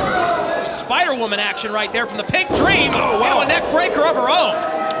 Spider-Woman action right there from the Pink Dream. Oh, wow. A neck breaker of her own.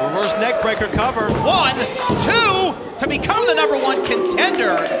 Reverse neck breaker cover. 1, 2 to become the #1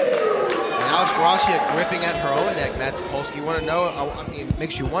 contender. And Alex Gracia gripping at her own neck, Matt Topolsky. You want to know, I mean, it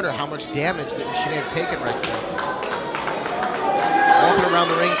makes you wonder how much damage that she may have taken right there. Walking around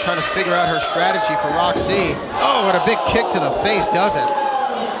the ring trying to figure out her strategy for Rok-C. Oh, what a big kick to the face, does it?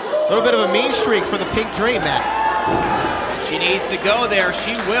 A little bit of a mean streak for the Pink Dream, Matt. And she needs to go there.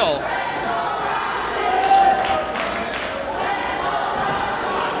 She will.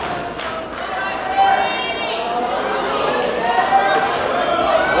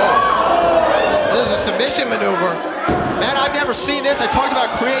 Submission maneuver. Man, I've never seen this. I talked about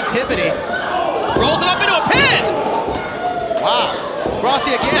creativity. Rolls it up into a pin. Wow.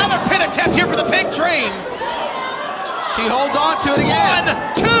 Gracia again. Another pin attempt here for the Pink Dream. She holds on to it again.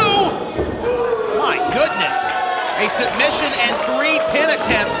 1, 2. My goodness. A submission and 3 pin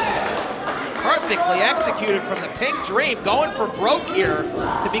attempts. Perfectly executed from the Pink Dream. Going for broke here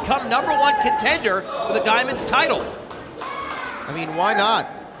to become #1 contender for the Diamonds title. I mean, why not?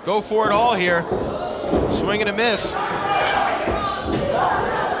 Go for it all here. Swing and a miss.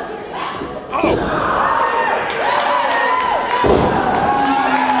 Oh!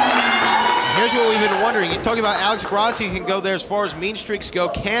 Here's what we've been wondering. You're talking about Alex Gracia can go there as far as mean streaks go.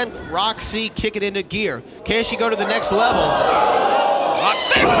 Can Rok-C kick it into gear? Can she go to the next level?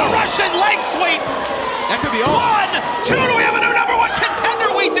 Rok-C with a Russian leg sweep. That could be all. 1, 2, do we have a new #1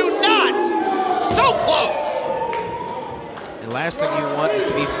 contender? We do not. So close. The last thing you want is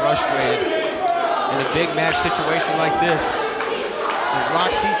to be frustrated in a big match situation like this. And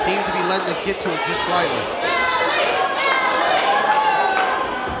Rok-C seems to be letting this get to her just slightly.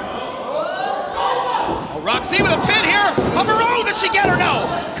 Oh, Rok-C with a pin here of her own. Does she get her? No.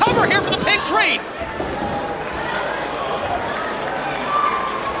 Cover here for the Pink Dream.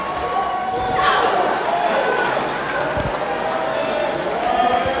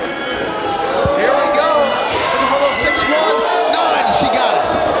 Here we go. Looking for a little 6-1. 9. She got it.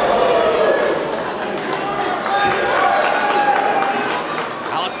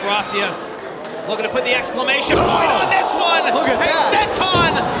 Gracia looking to put the exclamation point on this one. Look at that.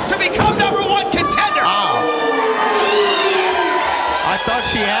 Senton to become #1 contender. Wow. I thought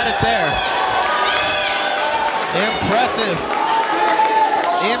she had it there. Impressive.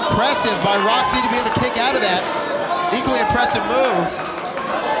 Impressive by Rok-C to be able to kick out of that. Equally impressive move.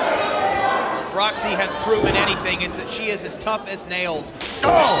 If Rok-C has proven anything, is that she is as tough as nails.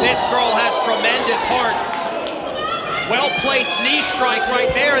 Oh. This girl has tremendous heart. Well-placed knee strike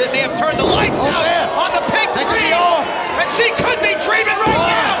right there that may have turned the lights out on the Pink Dream. And she could be dreaming right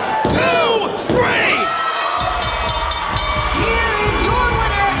now. 2, 3. Here is your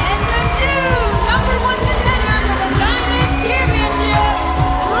winner and the new #1 contender for the Diamonds Championship,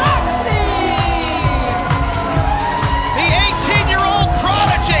 Rok-C. The 18-year-old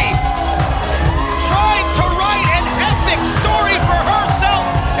prodigy trying to write an epic story for herself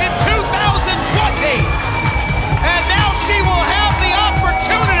in 2020. And now she will have the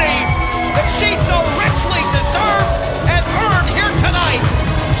opportunity that she so richly deserves and earned here tonight.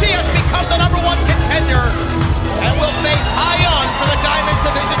 She has become the #1 contender and will face Hyan for the Diamonds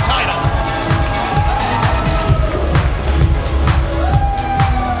Division title.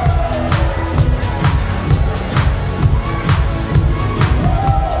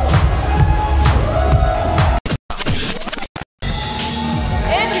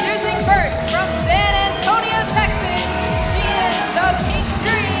 Introducing first from San Antonio, Texas, she is the Pink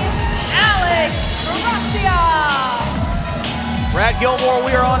Dream, Alex Gracia. Brad Gilmore,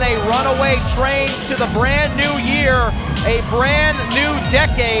 we are on a runaway train to the brand new year, a brand new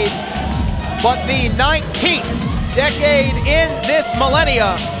decade, but the 19th decade in this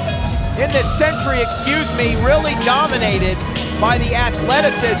millennia, in this century, excuse me, really dominated by the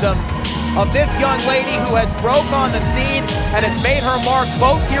athleticism of this young lady who has broke on the scene and has made her mark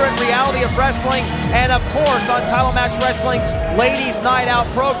both here in Reality of Wrestling and, of course, on Title Match Wrestling's Ladies Night Out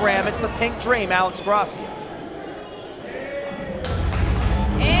program. It's the Pink Dream, Alex Gracia.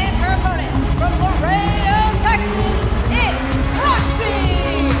 And her opponent from Laredo, Texas, it's Rok-C.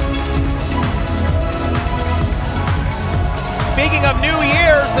 Speaking of New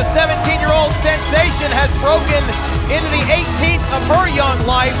Year's, the 17-year-old sensation has broken into the 18th of her young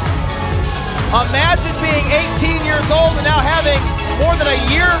life. Imagine being 18 years old and now having more than a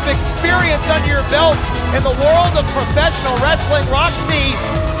year of experience under your belt in the world of professional wrestling. Rok-C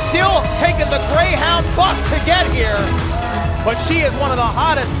still taking the Greyhound bus to get here, but she is one of the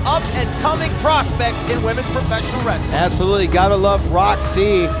hottest up-and-coming prospects in women's professional wrestling. Absolutely, gotta love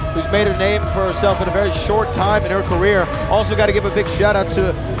Rok-C, who's made a name for herself in a very short time in her career. Also gotta give a big shout out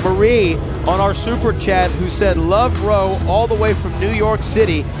to Marie on our super chat who said, love Ro all the way from New York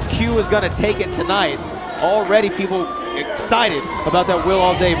City. Q is gonna take it tonight. Already people excited about that Will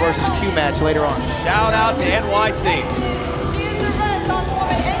All Day versus Q match later on. Shout out to NYC. She is the Renaissance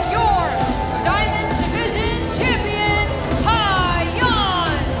woman and your Diamonds Division champion,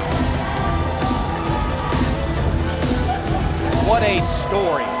 Hyan. What a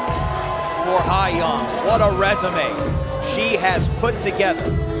story for Hyan. What a resume she has put together.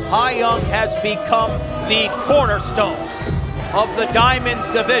 Hyan has become the cornerstone of the Diamonds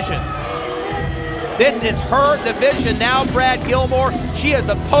Division. This is her division now, Brad Gilmore. She has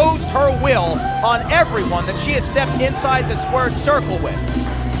opposed her will on everyone that she has stepped inside the squared circle with.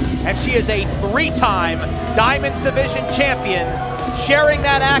 And she is a three-time Diamonds Division champion, sharing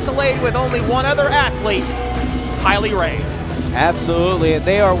that accolade with only one other athlete, Kylie Ray. Absolutely, and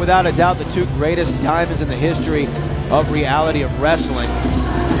they are without a doubt the two greatest diamonds in the history of Reality of Wrestling.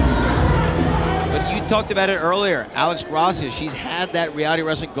 But you talked about it earlier, Alex Gracia, she's had that Reality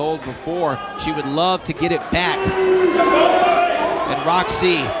Wrestling gold before. She would love to get it back. And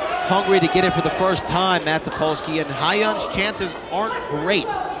Rok-C, hungry to get it for the first time, Matt Topolsky, and Hyan's chances aren't great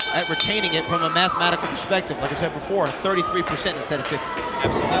at retaining it from a mathematical perspective. Like I said before, 33% instead of 50%.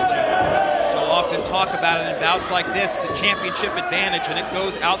 Absolutely. So often talk about it in bouts like this, the championship advantage, and it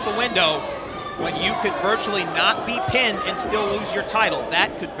goes out the window when you could virtually not be pinned and still lose your title.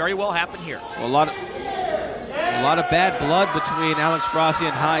 That could very well happen here. Well, a lot of bad blood between Alex Gracia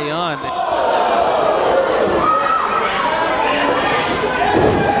and Hyan.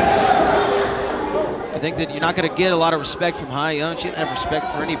 I think that you're not going to get a lot of respect from Hyan. She didn't have respect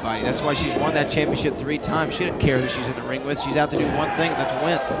for anybody. That's why she's won that championship 3 times. She didn't care who she's in the ring with. She's out to do one thing, and that's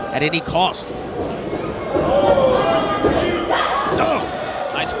win at any cost. Oh!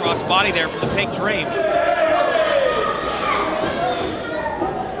 Nice cross body there for the Pink Dream.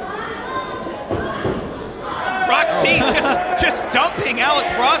 Rok-C just dumping Alex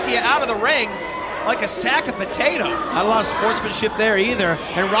Gracia out of the ring like a sack of potatoes. Not a lot of sportsmanship there either.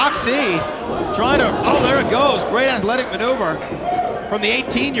 And Rok-C trying to, oh, there it goes. Great athletic maneuver from the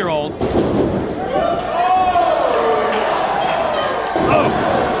 18-year-old. Oh!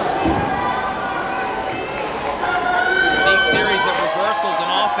 Big series of reversals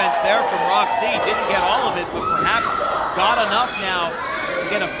and offense there from Rok-C. Didn't get all of it, but perhaps got enough now to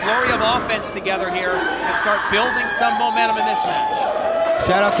get a flurry of offense together here and start building some momentum in this match.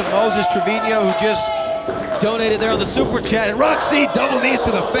 Shout out to Moses Trevino, who just donated there on the super chat. And Rok-C double knees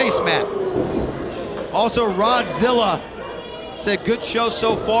to the face, Matt. Also, Rodzilla said, good show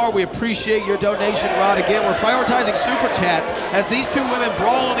so far. We appreciate your donation, Rod. Again, we're prioritizing super chats as these two women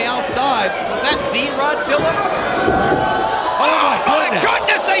brawl on the outside. Was that the Rodzilla? Oh my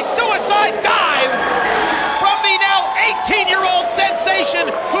goodness, a suicide dive from the now 18-year-old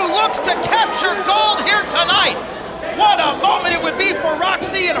sensation who looks to capture gold here tonight. What a moment it would be for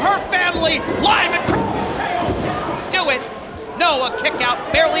Rok-C and her family live and do it. No, a kick out,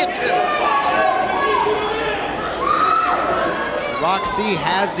 barely a 2. Rok-C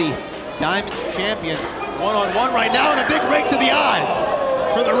has the Diamonds champion one-on-one right now, and a big rake to the eyes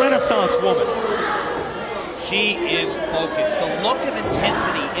for the Renaissance woman. She is focused. The look of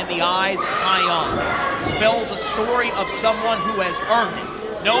intensity in the eyes of Hyan spells a story of someone who has earned it.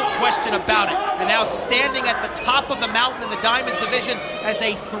 No question about it. And now standing at the top of the mountain in the Diamonds Division as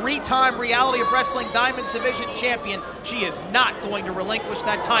a 3-time Reality of Wrestling Diamonds Division champion, she is not going to relinquish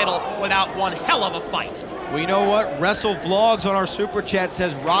that title without one hell of a fight. Well, you know what? Wrestle Vlogs on our super chat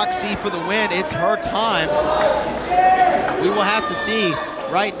says Rok-C for the win. It's her time. We will have to see.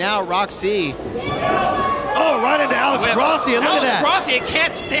 Right now, Rok-C. Oh, right into Alex Gracia. Look at that. Alex Gracia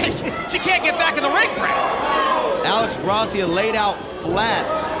can't stand. She can't get back in the ring, Brad. Alex Gracia laid out flat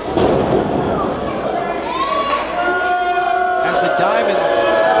as the Diamonds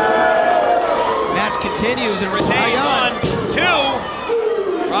continues and Retains Hyan.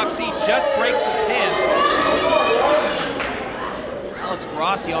 1, 2. Rok-C just breaks the pin. Alex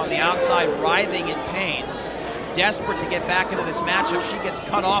Gracia on the outside, writhing in pain. Desperate to get back into this matchup. She gets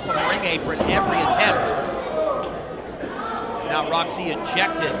cut off on the ring apron every attempt. Now Rok-C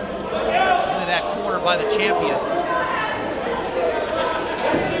ejected into that corner by the champion.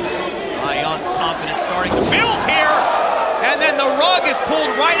 Hyan's confidence starting to build here. And then the rug is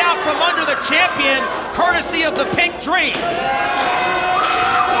pulled right out from under the champion, courtesy of the Pink Dream.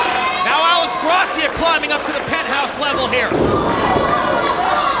 Now Alex Gracia climbing up to the penthouse level here.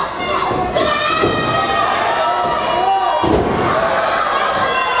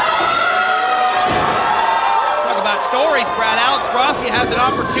 Talk about stories, Brad. Alex Gracia has an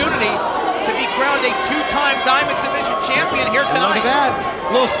opportunity to be crowned a two-time Diamonds Division champion here tonight. Look at that.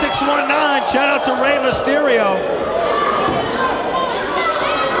 Little 619. Shout out to Rey Mysterio.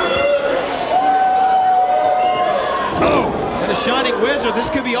 Oh, and a Shining Wizard. This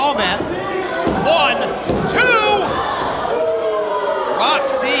could be all, man. 1, 2.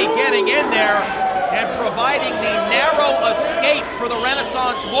 Rok-C getting in there and providing the narrow escape for the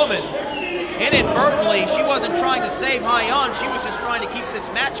Renaissance woman. Inadvertently, she wasn't trying to save Hyan. She was just trying to keep this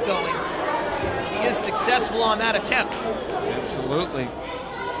match going. She is successful on that attempt. Absolutely.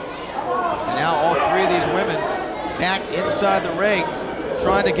 And now all three of these women back inside the ring,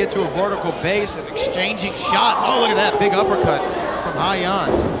 trying to get to a vertical base and exchanging shots. Oh, look at that big uppercut from Hyan.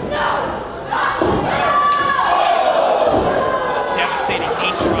 Devastating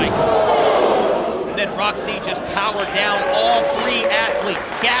knee strike. And then Rok-C just powered down all three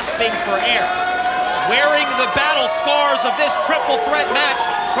athletes, gasping for air, wearing the battle scars of this triple threat match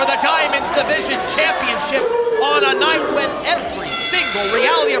for the Diamonds Division Championship on a night when every single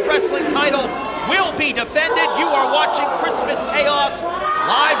Reality of Wrestling title will be defended. You are watching Christmas Chaos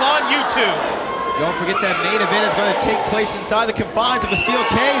live on YouTube. Don't forget that main event is going to take place inside the confines of a steel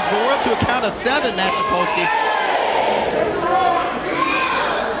cage, but we're up to a count of 7, Matt Topolsky.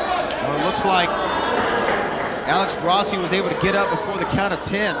 Well, it looks like Alex Gracia was able to get up before the count of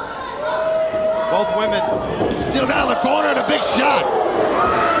 10. Both women still down the corner and a big shot.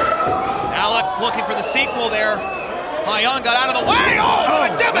 Alex looking for the sequel there. Hyan got out of the way. Oh, a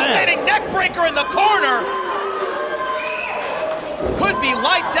devastating neck breaker in the corner. Could be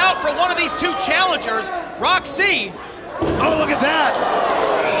lights out for one of these two challengers. Rok-C. Oh, look at that.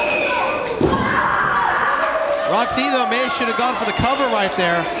 Rok-C, though, maybe should have gone for the cover right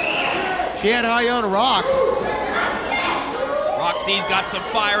there. She had Hyan rocked. Rok-C's got some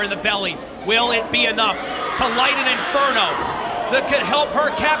fire in the belly. Will it be enough to light an inferno that could help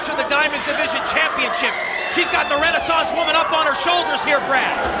her capture the Diamonds Division Championship? She's got the Renaissance woman up on her shoulders here,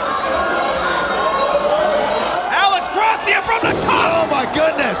 Brad. Alex Gracia from the top! Oh my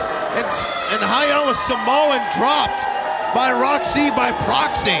goodness! And Hyan was Samoan dropped by Rok-C by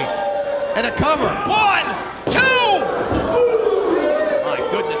proxy. And a cover. 1, 2! My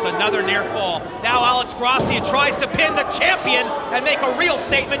goodness, another near fall. Now Alex Gracia tries to pin the champion and make a real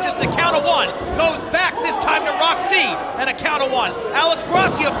statement, just a count of 1. Goes back this time to Rok-C and a count of 1. Alex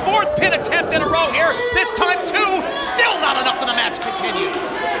Gracia, 4th pin attempt in a row here. This time 2, still not enough and the match continues.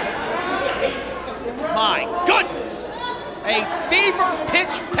 My goodness, a fever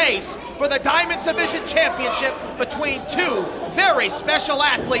pitch pace for the Diamonds Division Championship between two very special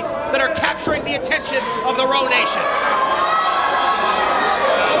athletes that are capturing the attention of the Row Nation.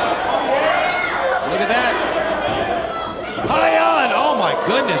 Look at that. Hyan, oh my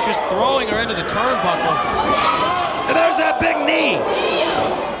goodness, just throwing her into the turnbuckle. And there's that big knee.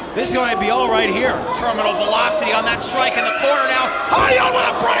 This is going to be all right here. Terminal velocity on that strike in the corner now. Hyan with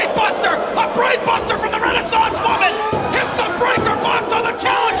a brain buster! A brain buster from the Renaissance woman! Hits the breaker box on the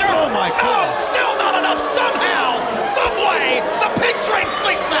challenger! Oh my goodness. No, still not enough. Somehow, some way, the Pink Dream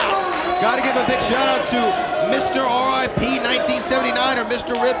fleets out. Got to give a big shout out to Mr. RIP 1979 or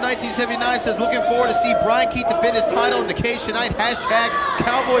Mr. RIP 1979 says looking forward to see Brian Keith defend his title in the cage tonight. Hashtag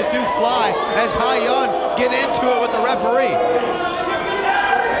Cowboys do fly as Hyan get into it with the referee.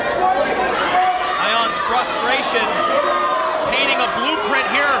 Hyan's frustration painting a blueprint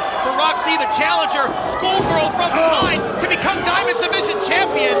here for Rok-C, the challenger, schoolgirl from behind to become Diamonds Division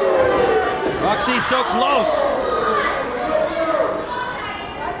champion. Rok-C so close.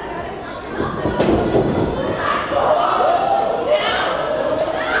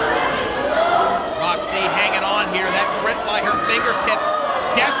 Rok-C hanging on here, that grip by her fingertips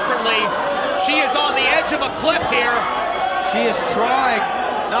desperately. She is on the edge of a cliff here. She is trying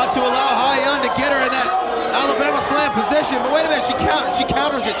not to allow Hyan to get her in that Alabama slam position, but wait a minute, she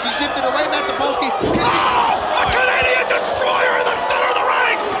counters it. She shifted away, Matt Topolsky. A Canadian destroyer in the center of the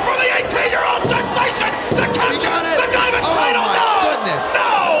ring for the 18-year-old sensation,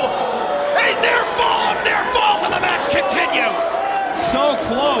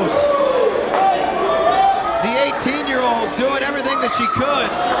 close. The 18-year-old doing everything that she could.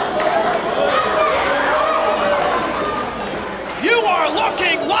 You are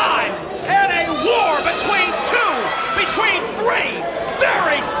looking live at a war between three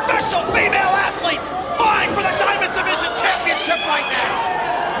very special female athletes vying for the Diamonds Division Championship right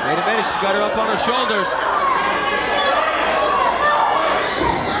now. Wait a minute, she's got her up on her shoulders.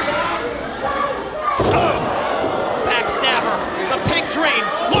 Backstabber, the Pink Dream,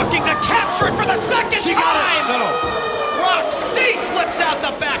 looking to capture it for the second time. Got it. No. Rok-C slips out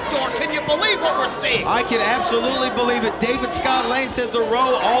the back door. Can you believe what we're seeing? I can absolutely believe it. David Scott Lane says the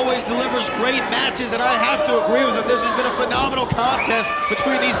Row always delivers great matches, and I have to agree with him. This has been a phenomenal contest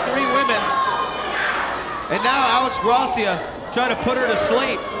between these three women. And now Alex Gracia trying to put her to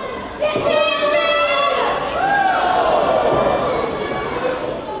sleep.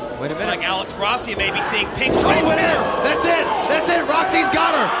 Wait a minute. It's like Alex Gracia may be seeing Pink Dreams here. That's it. That's it. Roxy's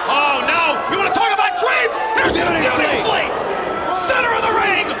got her. Oh, no. You want to talk about dreams? Here's Beauty Sleep. Center of the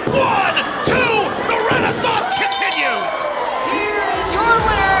ring. 1, 2. The Renaissance continues. Here is your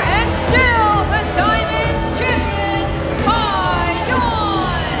winner and still the Diamonds Champion, Hyan.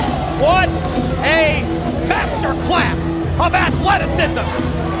 What a masterclass of athleticism.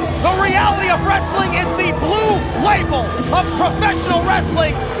 The reality of wrestling is the blue label of professional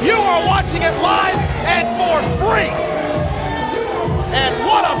wrestling. You are watching it live and for free. And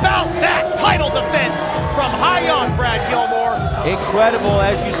what about that title defense from Hyan, Brad Gilmore? Incredible.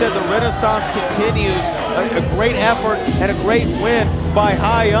 As you said, the Renaissance continues. A great effort and a great win by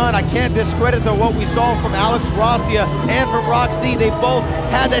Hyan. I can't discredit what we saw from Alex Gracia and from Rok-C. They both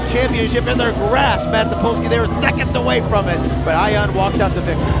had that championship in their grasp, Matt Topolsky. They were seconds away from it, but Hyan walks out the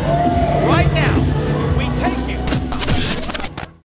victor. Right now,